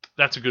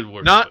 That's a good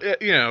word. Not,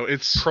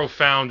 it's...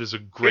 Profound is a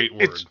great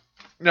word.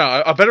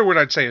 A better word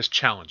I'd say is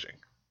challenging.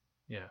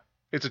 Yeah.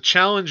 It's a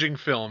challenging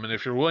film, and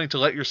if you're willing to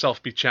let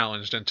yourself be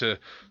challenged and to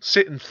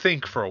sit and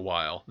think for a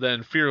while,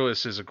 then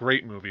Fearless is a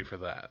great movie for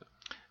that.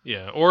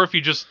 Yeah, or if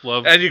you just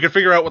love... And you can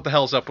figure out what the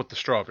hell's up with the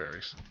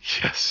strawberries.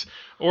 Yes.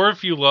 Or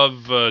if you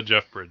love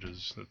Jeff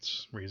Bridges,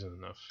 that's reason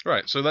enough.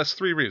 Right, so that's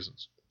 3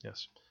 reasons.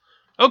 Yes.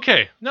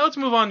 Okay, now let's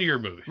move on to your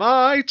movie.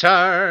 My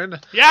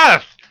turn!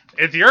 Yes!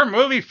 Is your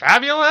movie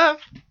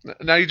fabulous?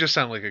 Now you just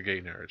sound like a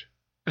gay nerd.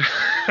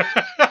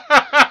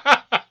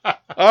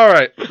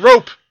 Alright,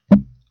 Rope!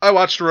 I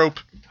watched Rope.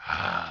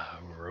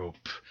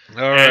 Rope.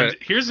 Alright. And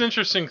here's an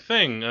interesting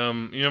thing.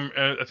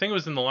 I think it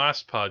was in the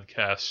last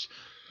podcast...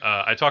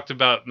 I talked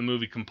about the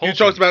movie Compulsion. You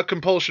talked about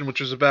Compulsion,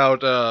 which was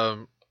about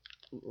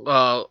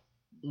what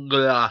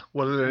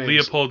are their names?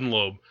 Leopold and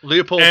Loeb.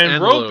 Leopold and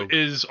Rope Loeb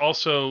is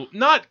also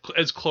not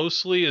as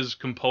closely as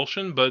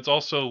Compulsion, but it's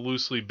also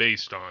loosely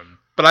based on.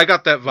 But I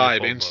got that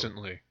vibe Leopold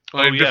instantly.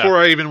 Before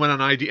I even went on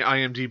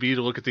IMDb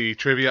to look at the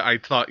trivia, I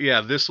thought,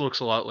 yeah, this looks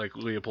a lot like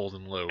Leopold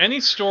and Loeb. Any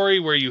story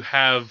where you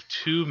have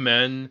 2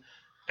 men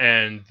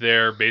and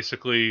they're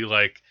basically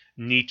like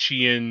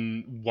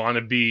Nietzschean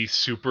wannabe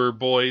super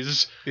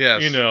boys.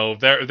 Yes.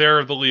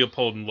 They're the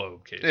Leopold and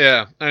Loeb case.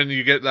 Yeah, and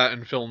you get that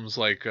in films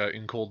like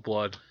In Cold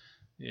Blood.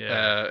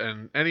 Yeah.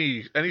 And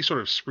any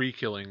sort of spree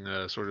killing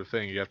sort of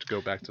thing, you have to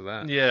go back to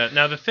that. Yeah.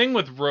 Now the thing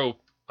with Rope,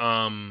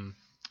 now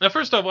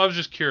first off, I was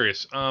just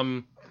curious.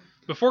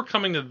 Before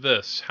coming to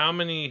this, how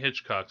many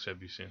Hitchcocks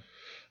have you seen?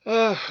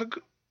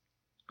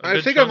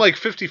 I think I'm like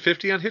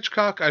 50-50 on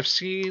Hitchcock. I've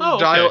seen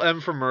Dial M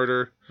for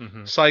Murder,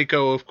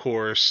 Psycho, of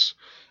course.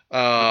 The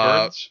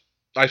Birds?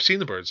 I've seen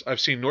The Birds. I've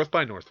seen North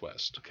by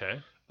Northwest.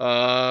 Okay.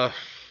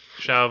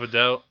 Shadow of a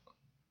Doubt?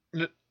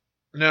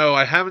 No,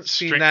 I haven't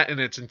seen that in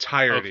its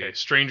entirety. Okay,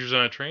 Strangers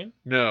on a Train?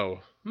 No.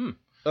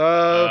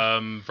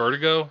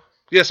 Vertigo?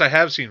 Yes, I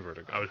have seen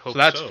Vertigo. I would hope so.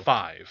 That's so.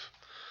 5.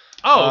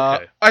 Oh,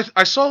 okay.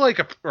 I saw like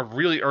a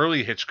really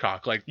early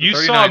Hitchcock, like You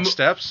 39 saw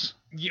Steps.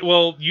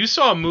 Well, we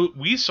saw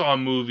a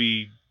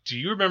movie. Do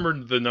you remember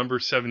the number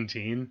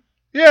 17?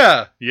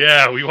 Yeah.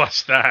 Yeah, we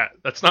watched that.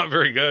 That's not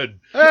very good.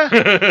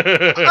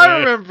 I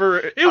remember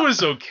it. It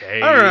was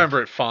okay. I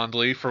remember it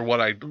fondly for what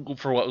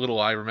little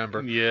I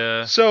remember.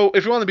 Yeah. So,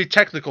 if you want to be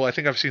technical, I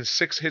think I've seen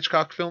 6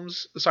 Hitchcock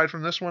films aside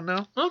from this one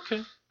now.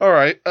 Okay. All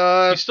right.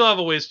 You still have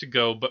a ways to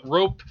go, but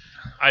Rope,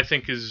 I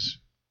think, is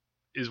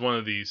one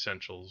of the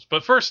essentials.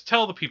 But first,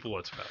 tell the people what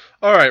it's about.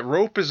 All right.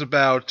 Rope is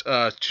about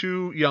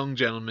 2 young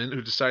gentlemen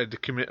who decided to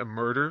commit a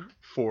murder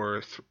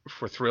for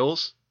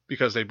thrills,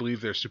 because they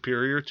believe they're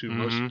superior to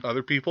most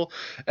other people.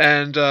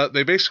 And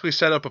they basically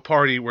set up a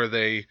party where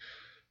they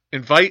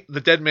invite the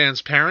dead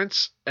man's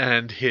parents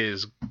and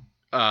his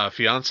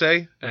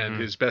fiancée and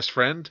his best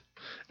friend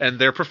and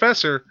their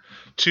professor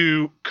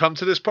to come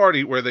to this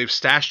party where they've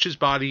stashed his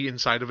body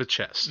inside of a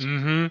chest.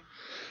 Mm-hmm.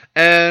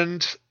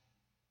 And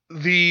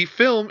the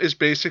film is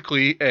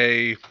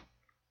basically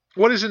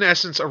what is in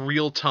essence a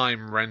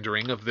real-time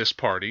rendering of this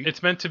party.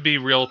 It's meant to be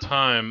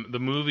real-time. The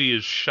movie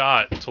is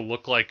shot to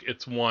look like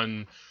it's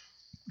one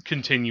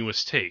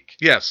continuous take.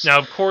 Yes. Now,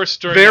 of course,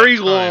 during very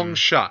that time, long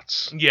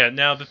shots. Yeah.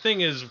 Now, the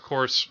thing is, of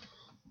course,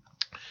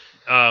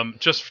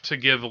 just to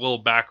give a little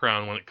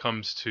background when it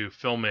comes to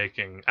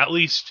filmmaking, at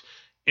least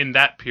in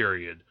that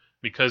period,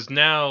 because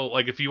now,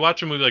 like, if you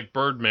watch a movie like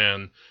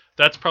Birdman,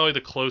 that's probably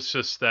the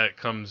closest that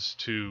comes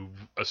to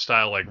a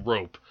style like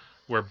Rope,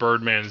 where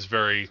Birdman is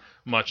very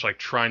much like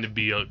trying to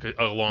be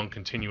a long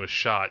continuous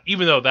shot,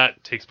 even though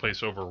that takes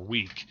place over a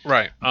week.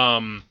 Right.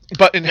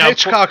 But in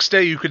Hitchcock's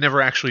day, you could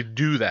never actually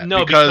do that.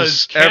 No,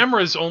 because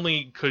cameras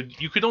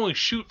you could only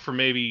shoot for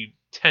maybe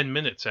 10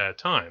 minutes at a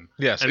time.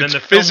 Yes, and it's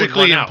then the film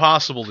physically would run out.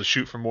 impossible to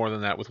shoot for more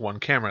than that with one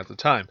camera at the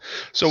time.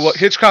 So what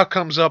Hitchcock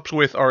comes up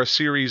with are a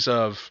series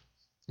of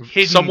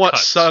Hidden somewhat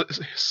cuts.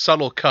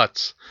 subtle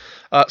cuts.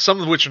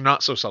 Some of which are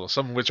not so subtle.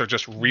 Some of which are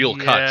just real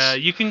cuts. Yeah,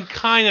 you can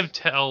kind of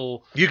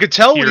tell. You could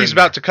tell here when he's and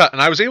about there. to cut,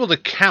 and I was able to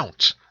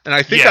count. And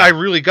I think Yeah. I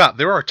really got.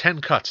 There are 10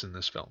 cuts in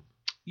this film.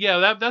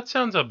 Yeah, that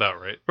sounds about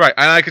right. Right,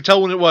 and I could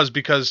tell when it was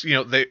because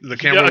the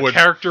camera A would.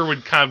 character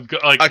would kind of go,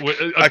 like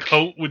A a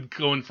coat would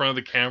go in front of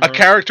the camera. A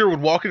character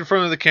would walk in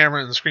front of the camera,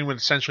 and the screen would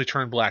essentially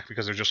turn black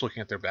because they're just looking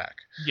at their back.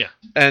 Yeah.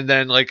 And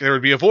then there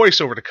would be a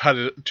voiceover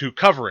to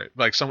cover it.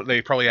 Like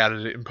they probably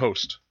added it in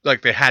post.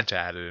 Like they had to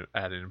add it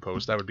in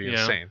post. That would be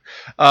insane.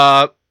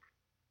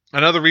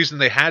 Another reason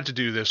they had to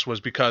do this was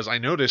because I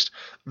noticed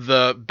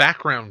the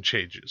background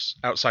changes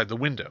outside the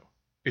window.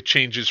 It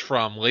changes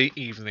from late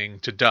evening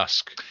to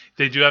dusk.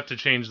 They do have to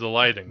change the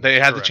lighting.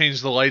 They had to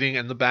change the lighting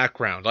and the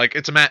background. Like,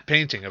 it's a matte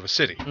painting of a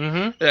city.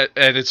 Mm-hmm.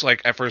 And it's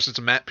like, at first it's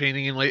a matte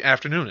painting in late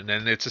afternoon, and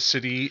then it's a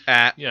city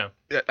at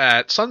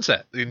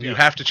sunset. And you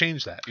have to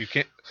change that. You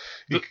can't...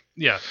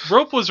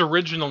 Rope was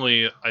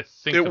originally, I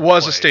think... It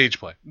was a stage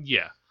play.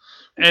 Yeah.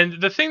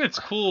 And the thing that's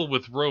cool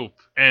with Rope,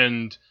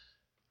 and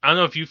I don't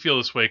know if you feel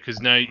this way,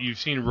 because now you've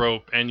seen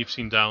Rope and you've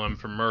seen Dial M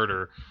for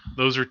Murder.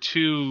 Those are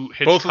 2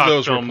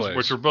 Hitchcock films,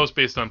 which were both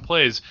based on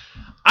plays.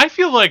 I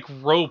feel like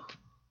Rope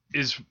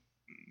is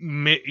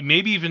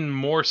maybe even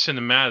more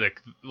cinematically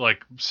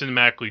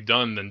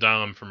done than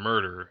Dial M for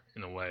Murder,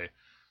 in a way.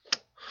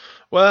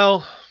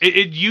 Well...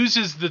 It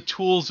uses the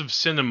tools of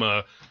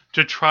cinema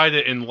to try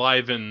to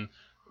enliven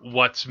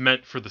what's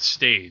meant for the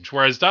stage.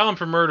 Whereas Dial M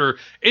for Murder,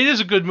 it is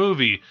a good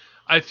movie.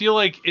 I feel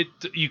like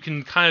you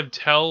can kind of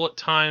tell at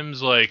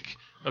times, like,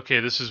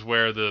 okay, this is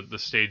where the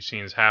stage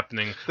scene is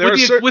happening,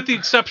 with the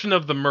exception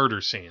of the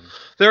murder scene.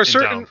 There are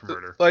certain,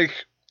 like,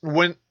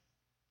 when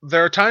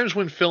there are times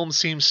when film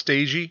seems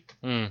stagey,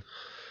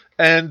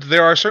 and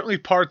there are certainly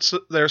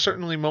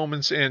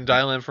moments in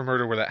Dial M for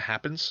Murder where that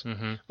happens.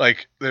 Mm-hmm.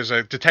 Like, there's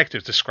a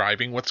detective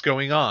describing what's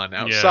going on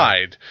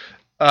outside,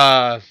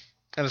 and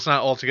it's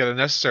not altogether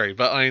necessary.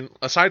 But I mean,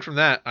 aside from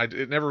that,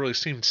 it never really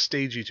seemed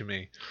stagey to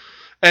me.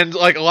 And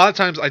like a lot of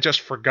times, I just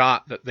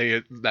forgot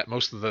that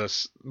most of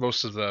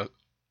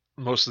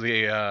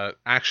the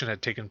action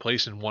had taken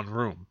place in one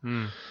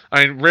room.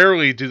 I mean,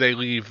 rarely do they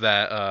leave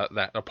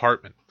that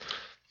apartment.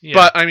 Yeah.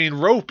 But I mean,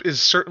 Rope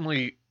is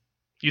certainly.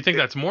 You think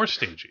that's more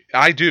stagey?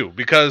 I do,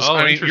 because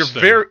I mean,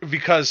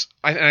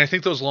 I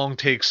think those long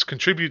takes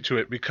contribute to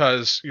it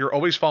because you're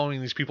always following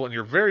these people and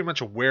you're very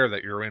much aware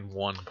that you're in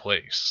one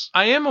place.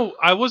 I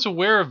was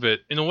aware of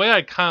it in a way.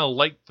 I kind of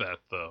liked that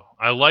though.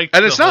 I liked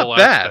and the it's whole not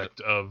bad. aspect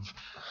of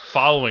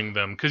following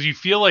them because you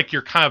feel like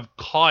you're kind of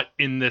caught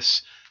in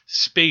this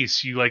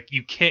space. You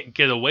can't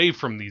get away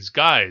from these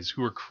guys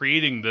who are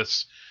creating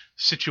this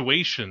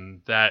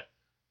situation that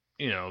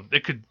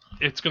it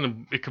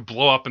could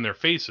blow up in their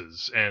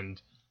faces and.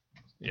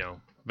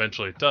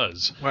 Eventually it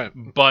does. Right.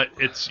 But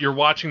you're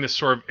watching this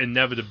sort of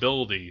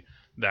inevitability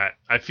that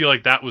I feel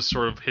like that was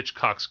sort of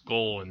Hitchcock's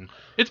goal, and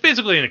it's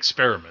basically an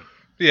experiment.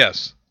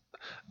 Yes.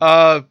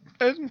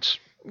 And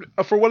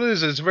for what it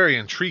is, it's a very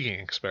intriguing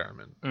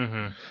experiment.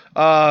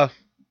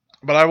 Mm-hmm.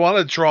 But I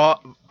want to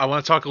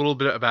talk a little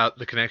bit about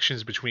the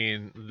connections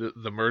between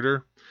the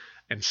murder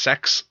and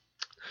sex.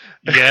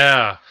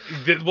 Yeah.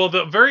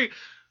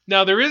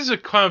 Now there is a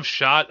kind of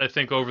shot, I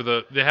think,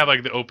 over they have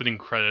like the opening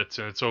credits,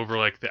 and it's over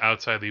like the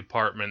outside of the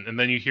apartment, and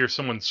then you hear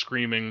someone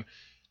screaming,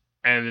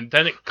 and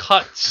then it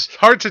cuts. It's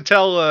hard to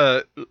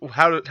tell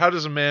how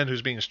does a man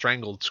who's being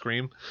strangled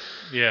scream?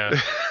 Yeah.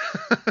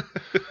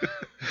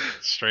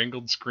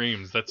 Strangled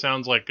screams. That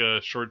sounds like a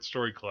short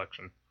story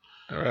collection.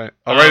 All right.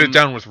 I'll write it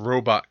down with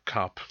Robot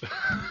Cop.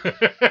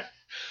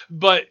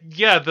 But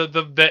yeah,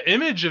 the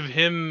image of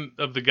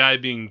the guy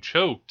being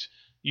choked,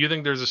 you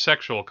think there's a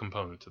sexual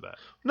component to that?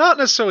 Not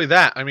necessarily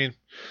that. I mean,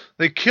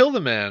 they kill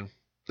the man,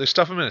 they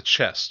stuff him in a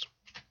chest,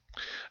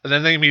 and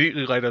then they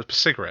immediately light up a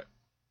cigarette.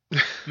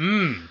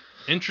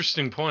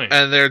 Interesting point.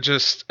 And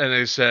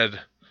they said,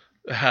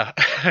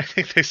 I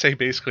think they say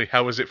basically,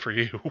 "How was it for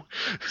you?"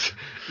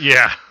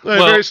 Yeah.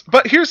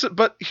 But here's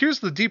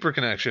the deeper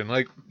connection.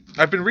 Like,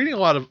 I've read a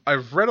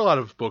lot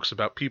of books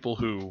about people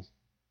who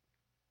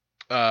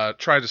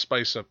try to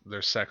spice up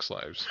their sex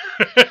lives.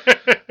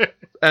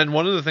 And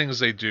one of the things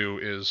they do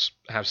is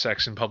have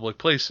sex in public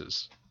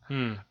places,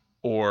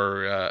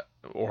 or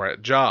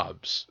at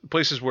jobs,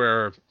 places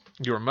where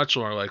you're much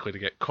more likely to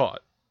get caught.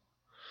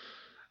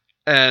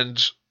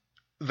 And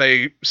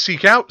they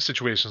seek out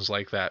situations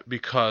like that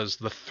because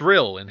the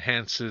thrill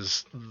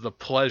enhances the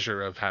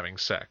pleasure of having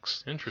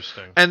sex.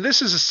 Interesting. And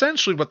this is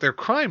essentially what their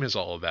crime is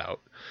all about.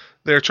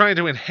 They're trying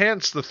to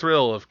enhance the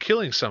thrill of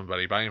killing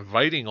somebody by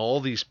inviting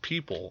all these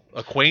people,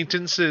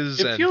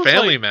 acquaintances and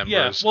family members.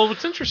 Yeah. Well,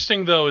 what's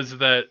interesting though is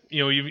that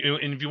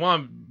and if you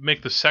want to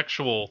make the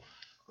sexual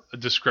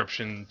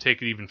description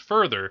take it even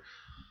further,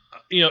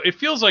 it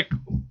feels like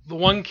the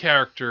one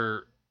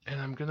character, and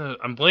I'm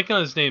blanking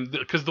on his name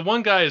because the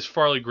one guy is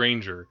Farley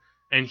Granger,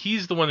 and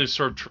he's the one who's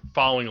sort of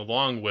following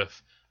along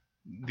with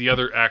the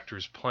other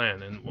actor's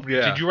plan. And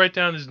did you write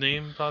down his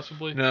name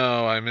possibly?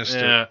 No, I missed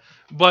it. Yeah,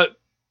 but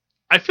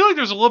I feel like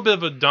there's a little bit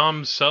of a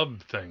dom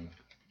sub thing.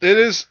 It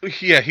is,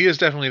 yeah. He is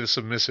definitely the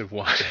submissive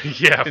one.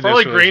 Yeah,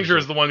 Farley Granger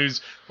is the one who's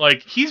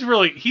like he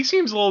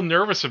seems a little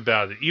nervous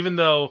about it, even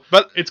though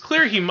it's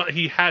clear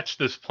he hatched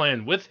this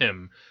plan with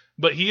him,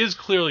 but he is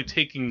clearly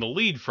taking the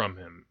lead from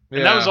him.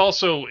 And that was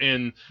also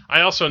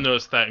I also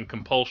noticed that in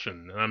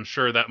Compulsion, and I'm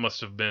sure that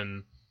must have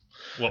been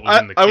what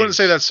was in the case. I wouldn't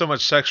say that's so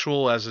much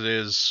sexual as it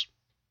is.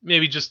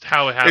 Maybe just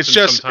how it happens. It's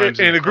just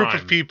sometimes in a crime.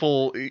 group of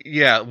people.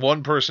 Yeah,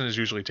 one person is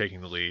usually taking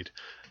the lead.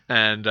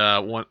 And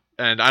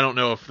I don't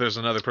know if there's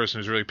another person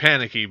who's really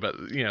panicky, but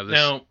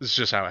this is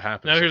just how it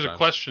happens. Now here's a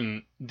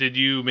question: Did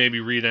you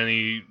read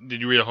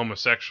a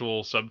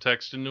homosexual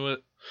subtext into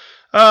it?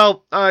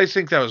 Well, I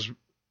think that was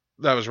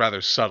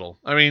rather subtle.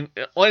 I mean,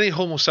 any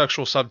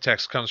homosexual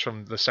subtext comes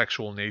from the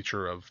sexual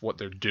nature of what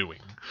they're doing.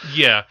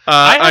 Yeah,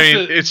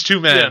 it's two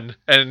men,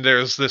 and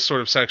there's this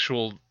sort of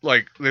sexual,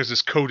 there's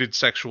this coded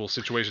sexual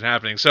situation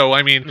happening. So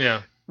I mean,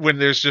 when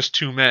there's just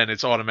two men,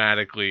 it's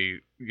automatically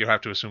you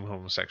have to assume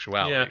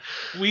homosexuality.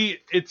 Yeah,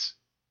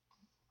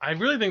 I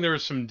really think there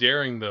was some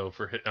daring though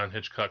on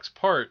Hitchcock's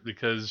part,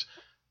 because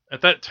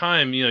at that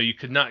time, you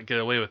could not get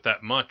away with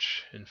that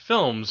much in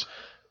films.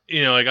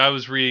 I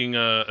was reading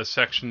a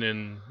section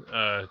in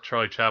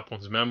Charlie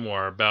Chaplin's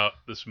memoir about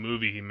this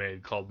movie he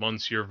made called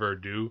Monsieur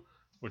Verdoux,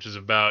 which is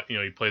about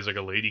he plays like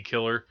a lady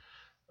killer.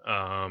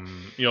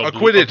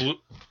 Acquitted.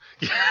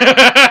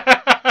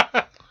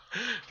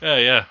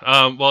 Yeah.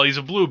 Well, he's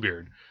a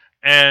Bluebeard,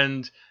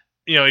 and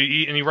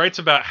he writes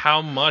about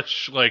how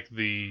much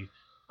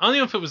I don't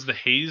know if it was the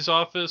Hayes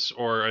office,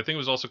 or I think it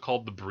was also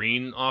called the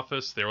Breen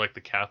office. They were like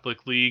the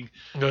Catholic League.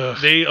 Ugh.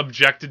 They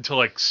objected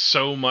to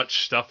so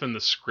much stuff in the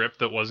script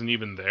that wasn't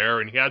even there,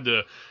 and he had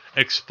to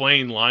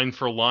explain line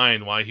for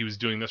line why he was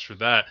doing this or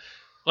that.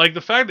 Like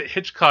the fact that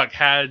Hitchcock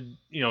had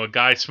a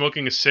guy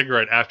smoking a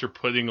cigarette after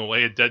putting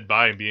away a dead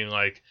body and being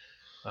like,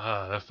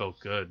 that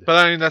felt good. But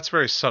I mean, that's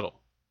very subtle.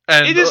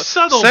 And it is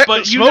subtle,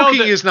 but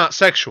smoking is not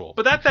sexual.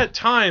 But at that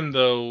time,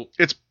 though,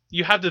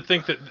 you have to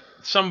think that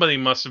somebody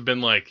must have been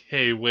like,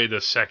 "Hey, wait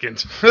a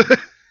second."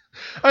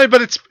 I mean,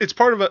 but it's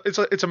part of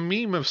it's a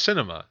meme of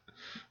cinema,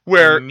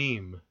 where a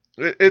meme.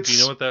 Do you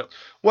know what that?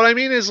 What I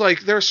mean is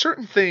there are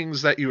certain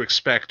things that you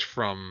expect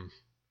from,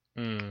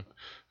 it's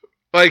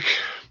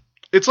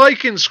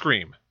like in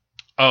Scream.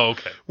 Oh,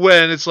 okay.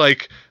 When it's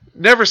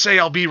never say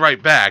I'll be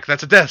right back.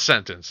 That's a death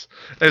sentence.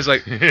 And it's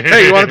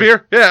hey, you want a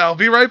beer? Yeah, I'll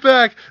be right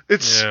back.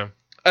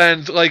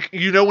 And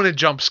when a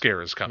jump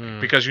scare is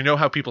coming because you know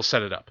how people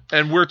set it up,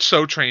 and we're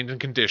so trained and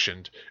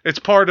conditioned. It's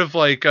part of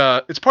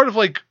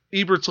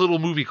Ebert's little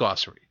movie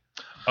glossary.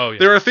 Oh yeah.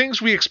 There are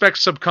things we expect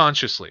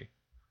subconsciously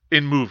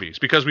in movies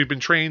because we've been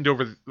trained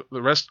over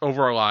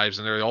our lives,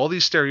 and there are all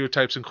these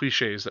stereotypes and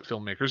cliches that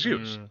filmmakers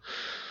use.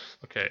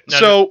 Okay.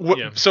 Now,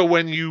 so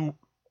when you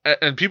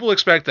and people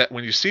expect that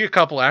when you see a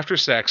couple after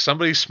sex,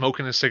 somebody's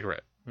smoking a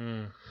cigarette.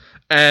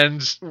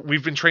 And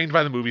we've been trained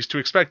by the movies to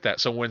expect that.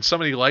 So when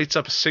somebody lights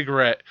up a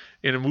cigarette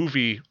in a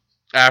movie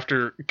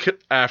after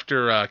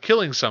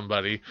killing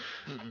somebody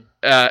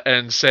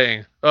and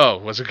saying, "Oh,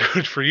 was it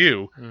good for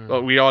you?"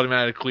 But we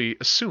automatically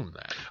assume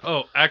that.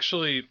 Oh,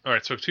 actually, all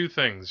right. So 2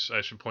 things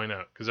I should point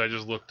out because I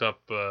just looked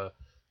up a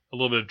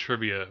little bit of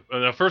trivia.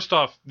 Now, first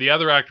off, the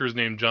other actor is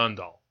named John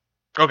Dahl.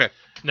 Okay.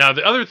 Now,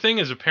 the other thing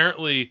is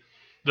apparently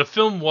the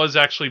film was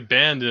actually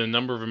banned in a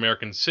number of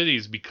American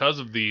cities because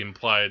of the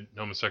implied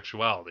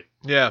homosexuality.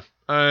 Yeah,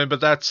 but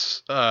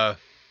that's No,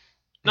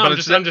 I'm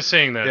just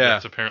saying that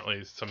that's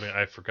apparently something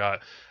I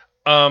forgot.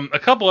 A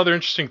couple other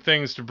interesting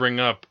things to bring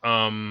up.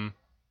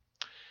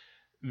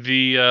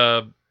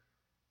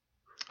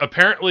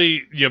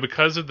 Apparently,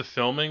 because of the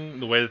filming,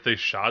 the way that they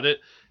shot it,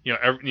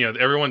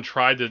 everyone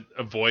tried to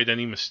avoid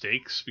any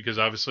mistakes because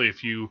obviously,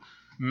 if you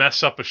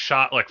mess up a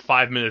shot like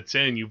 5 minutes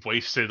in, you've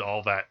wasted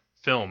all that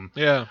film.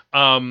 Yeah.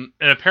 And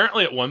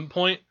apparently, at one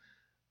point,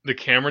 the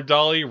camera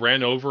dolly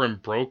ran over and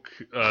broke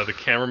the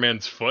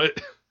cameraman's foot.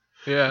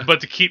 Yeah. But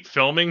to keep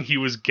filming, he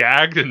was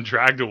gagged and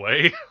dragged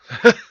away.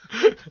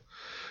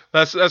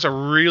 That's a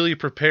really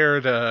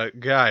prepared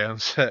guy on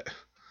set.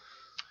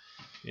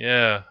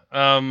 Yeah.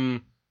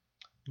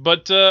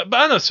 But I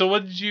don't know. So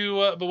what did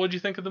you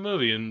think of the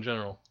movie in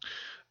general?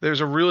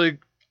 There's a really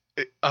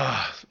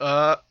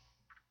I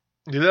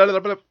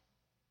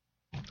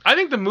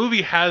think the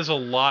movie has a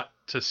lot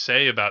to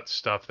say about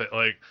stuff that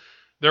like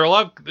there are a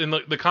lot in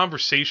the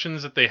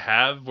conversations that they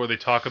have where they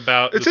talk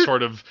about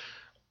sort of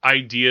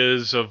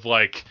ideas of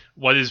like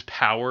what is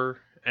power,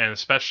 and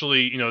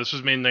especially this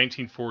was made in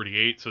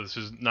 1948, so this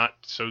is not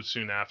so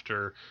soon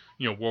after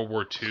World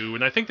War II,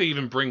 and I think they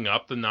even bring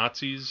up the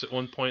Nazis at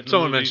one point.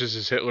 Someone mentions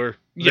his Hitler.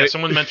 Yeah,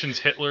 someone mentions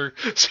Hitler.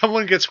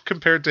 Someone gets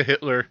compared to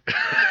Hitler.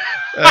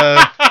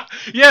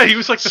 Yeah, he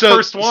was like the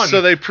first one.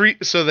 So they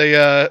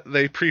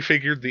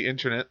prefigured the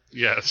internet.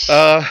 Yes.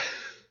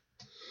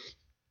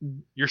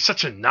 You're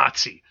such a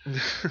Nazi.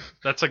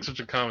 That's like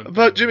such a common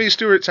But Jimmy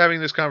Stewart's having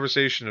this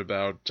conversation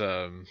about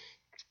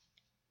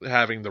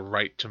having the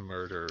right to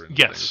murder and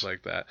things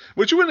like that,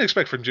 which you wouldn't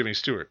expect from Jimmy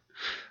Stewart,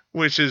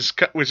 which is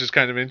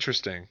kind of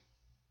interesting.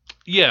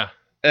 Yeah.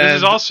 This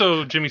is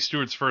also Jimmy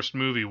Stewart's first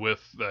movie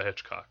with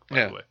Hitchcock,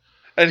 by the way.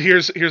 And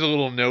here's a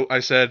little note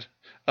I said.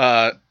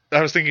 I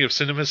was thinking of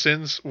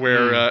CinemaSins,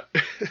 where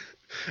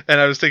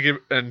and I was thinking,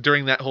 and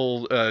during that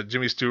whole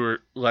Jimmy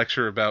Stewart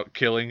lecture about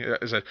killing,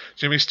 I said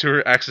Jimmy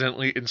Stewart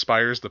accidentally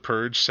inspires The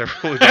Purge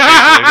several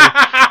decades later.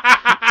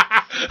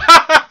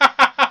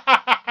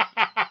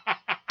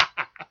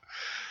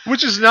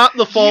 Which is not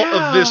the fault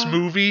of this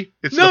movie.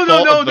 It's the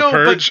fault of The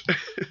Purge.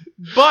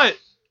 But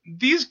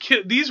these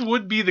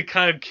would be the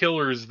kind of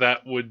killers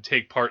that would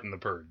take part in The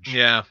Purge.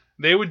 Yeah.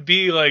 They would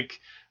be like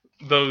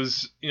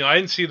those, I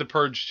didn't see The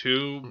Purge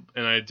 2,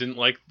 and I didn't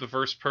like the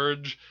first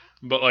Purge,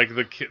 but like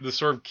the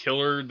sort of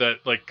killer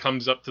that like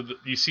comes up to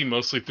you see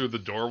mostly through the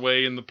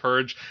doorway in The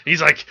Purge.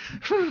 He's like,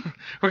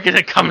 we're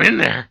gonna come in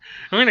there,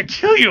 we're gonna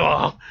kill you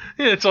all.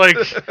 And it's like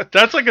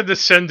that's like a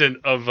descendant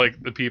of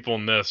like the people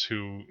in this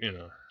who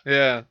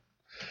Yeah.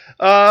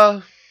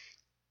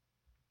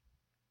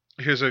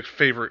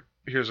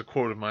 Here's a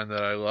quote of mine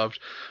that I loved.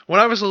 When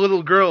I was a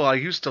little girl, I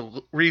used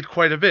to read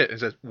quite a bit. It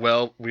said,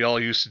 well, we all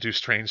used to do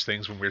strange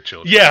things when we were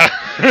children. Yeah.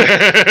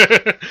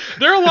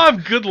 There are a lot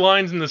of good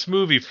lines in this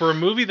movie for a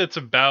movie that's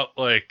about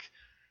like,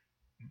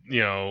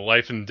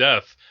 life and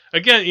death.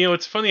 Again,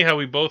 it's funny how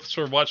we both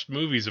sort of watched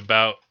movies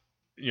about,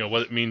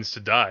 what it means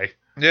to die.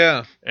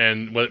 Yeah.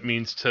 And what it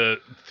means to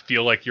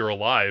feel like you're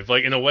alive.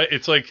 Like in a way,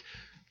 it's like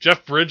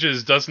Jeff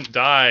Bridges doesn't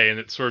die and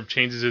it sort of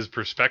changes his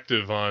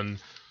perspective on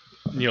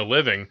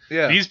living.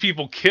 Yeah. These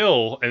people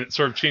kill, and it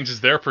sort of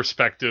changes their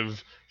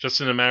perspective just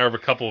in a matter of a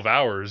couple of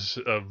hours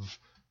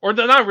or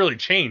they're not really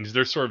changed.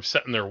 They're sort of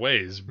set in their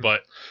ways,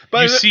 but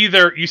you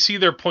see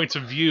their points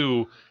of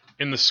view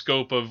in the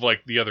scope of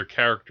like the other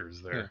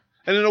characters there. Yeah.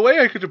 And in a way,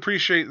 I could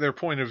appreciate their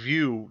point of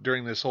view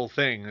during this whole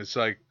thing. It's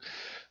like,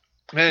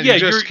 man, you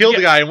just killed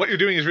the guy, and what you're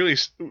doing is really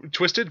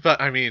twisted.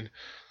 But I mean,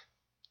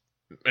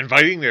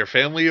 inviting their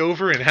family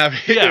over and having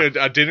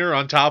a dinner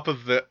on top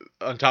of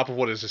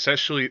what is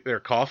essentially their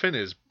coffin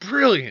is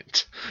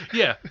brilliant.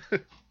 Yeah.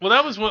 Well,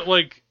 that was what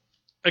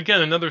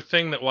again, another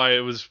thing that why it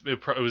was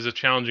a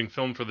challenging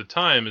film for the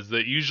time is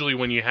that usually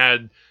when you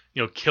had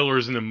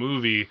killers in a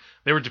movie,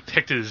 they were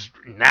depicted as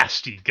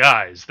nasty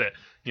guys that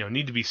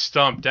need to be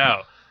stomped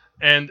out,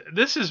 and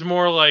this is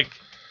more like,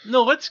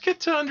 no, let's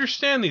get to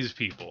understand these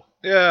people.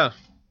 Yeah.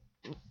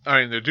 I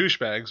mean, they're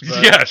douchebags,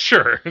 but yeah,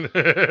 sure.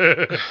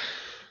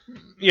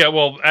 Yeah,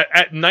 well,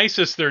 at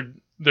nicest they're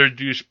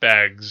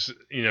douchebags,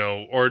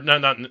 or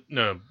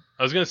no.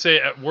 I was gonna say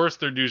at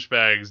worst they're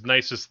douchebags.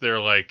 Nicest they're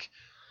like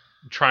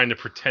trying to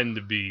pretend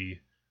to be.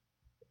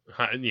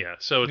 Yeah,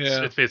 so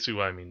it's basically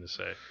what I mean to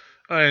say.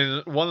 I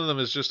mean, one of them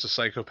is just a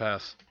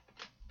psychopath,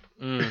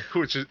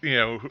 which is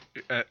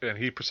and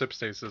he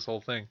precipitates this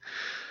whole thing.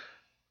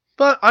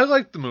 But I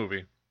liked the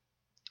movie,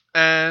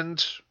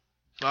 and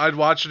I'd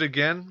watch it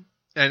again.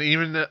 And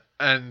even though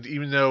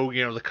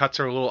the cuts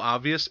are a little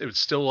obvious, it was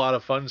still a lot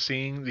of fun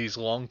seeing these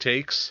long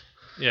takes.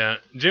 Yeah,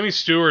 Jimmy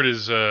Stewart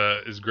is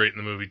great in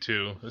the movie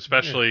too,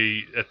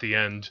 especially at the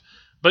end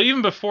But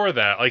even before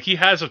that, like, he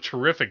has a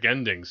terrific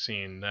ending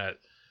scene that,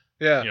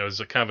 Yeah. you know, is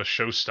a kind of a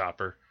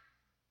showstopper.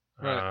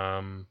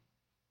 Right.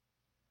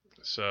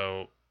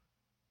 So,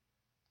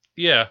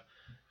 yeah.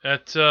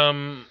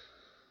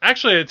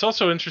 Actually, it's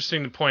also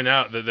interesting to point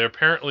out that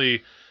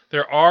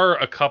there are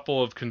a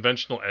couple of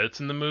conventional edits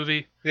in the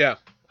movie. Yeah.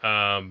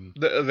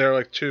 They're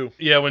like 2.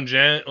 Yeah, when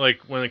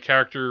when a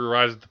character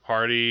arrives at the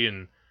party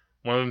and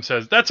one of them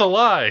says, "That's a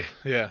lie,"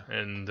 Yeah.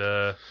 and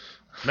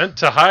meant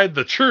to hide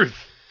the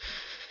truth.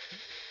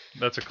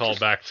 That's a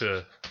callback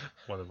to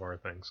one of our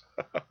things.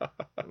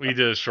 We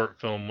did a short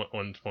film at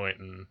one point,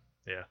 and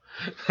yeah.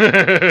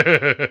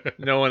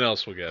 No one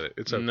else will get it.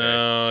 It's okay.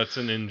 No, it's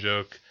an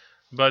in-joke.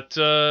 But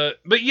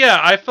yeah,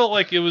 I felt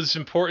like it was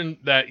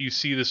important that you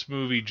see this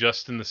movie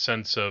just in the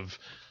sense of,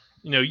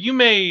 you know, you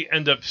may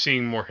end up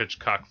seeing more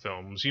Hitchcock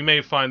films. You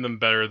may find them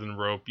better than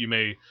Rope. You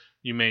may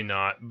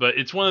not. But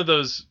it's one of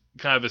those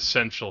kind of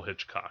essential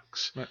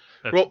Hitchcocks.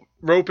 Right.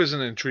 Rope is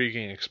an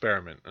intriguing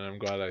experiment, and I'm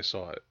glad I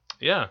saw it.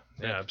 Yeah,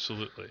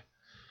 absolutely.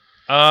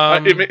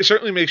 It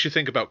certainly makes you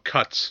think about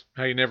cuts,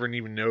 how you never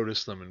even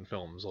notice them in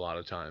films a lot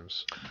of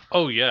times.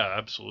 Oh, yeah,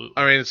 absolutely.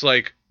 I mean, it's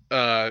like,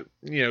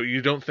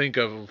 you don't think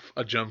of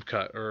a jump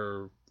cut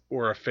or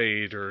a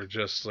fade or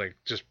just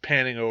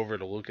panning over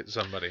to look at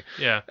somebody.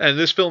 Yeah. And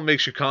this film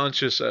makes you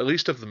conscious, at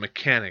least of the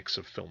mechanics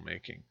of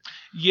filmmaking.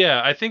 Yeah,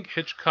 I think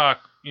Hitchcock,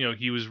 you know,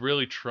 he was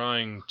really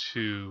trying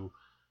to,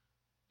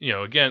 you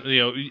know, again, you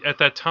know, at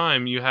that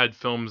time you had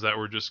films that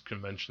were just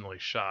conventionally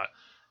shot.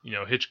 You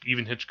know,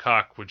 even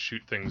Hitchcock would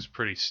shoot things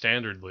pretty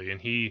standardly,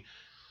 and he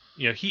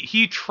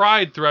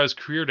tried throughout his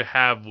career to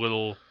have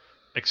little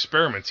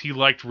experiments. He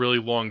liked really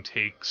long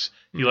takes.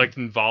 He liked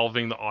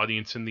involving the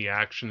audience in the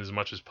action as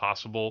much as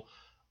possible.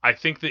 I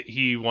think that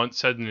he once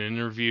said in an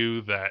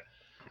interview that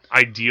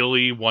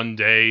ideally one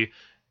day,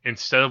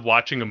 instead of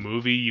watching a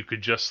movie, you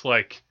could just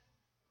like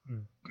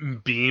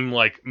beam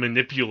like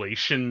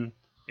manipulation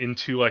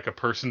into like a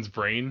person's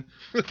brain.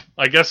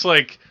 I guess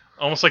like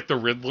almost like the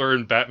Riddler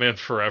in Batman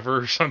Forever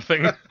or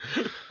something.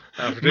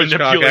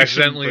 Hitchcock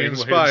accidentally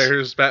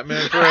inspires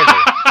Batman Forever.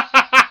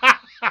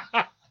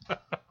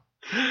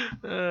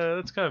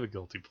 That's kind of a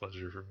guilty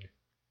pleasure for me.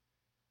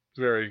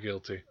 Very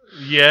guilty.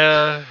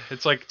 Yeah,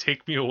 it's like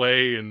take me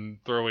away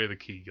and throw away the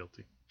key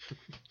guilty.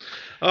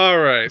 All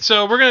right.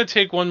 So we're going to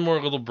take one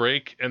more little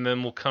break, and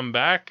then we'll come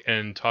back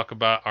and talk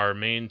about our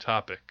main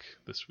topic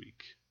this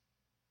week.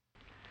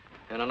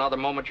 In another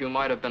moment, you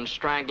might have been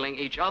strangling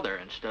each other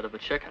instead of a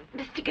chicken.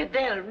 Mr.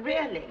 Goodell,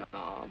 really?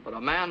 But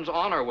a man's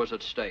honor was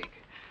at stake.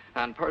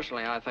 And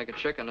personally, I think a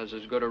chicken is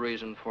as good a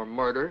reason for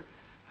murder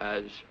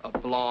as a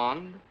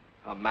blonde,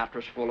 a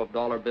mattress full of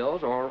dollar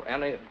bills, or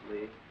any of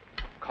the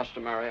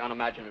customary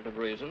unimaginative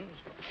reasons.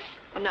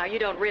 Well, now, you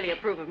don't really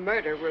approve of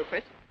murder,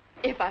 Rupert,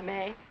 if I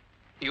may.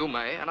 You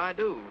may, and I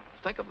do.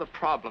 Think of the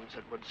problems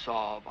it would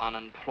solve.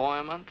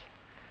 Unemployment,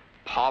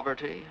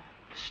 poverty,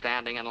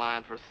 standing in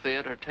line for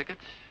theater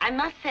tickets. I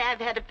must say I've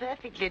had a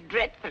perfectly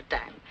dreadful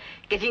time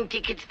getting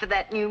tickets for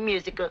that new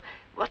musical.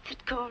 What's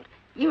it called?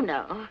 You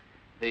know.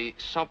 The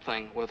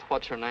something with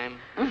what's her name?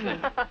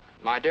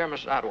 My dear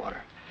Miss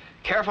Atwater,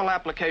 careful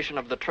application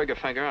of the trigger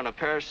finger and a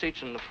pair of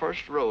seats in the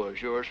first row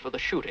is yours for the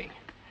shooting.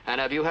 And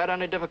have you had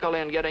any difficulty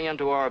in getting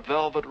into our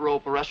Velvet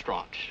Rope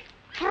restaurant?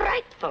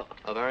 Frightful.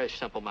 A very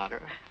simple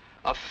matter.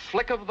 A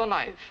flick of the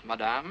knife,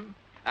 madame.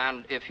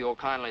 And if you'll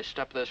kindly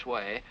step this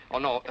way,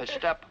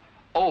 step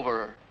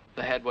over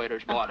the head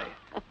waiter's body.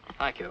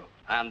 Thank you.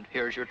 And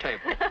here's your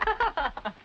table.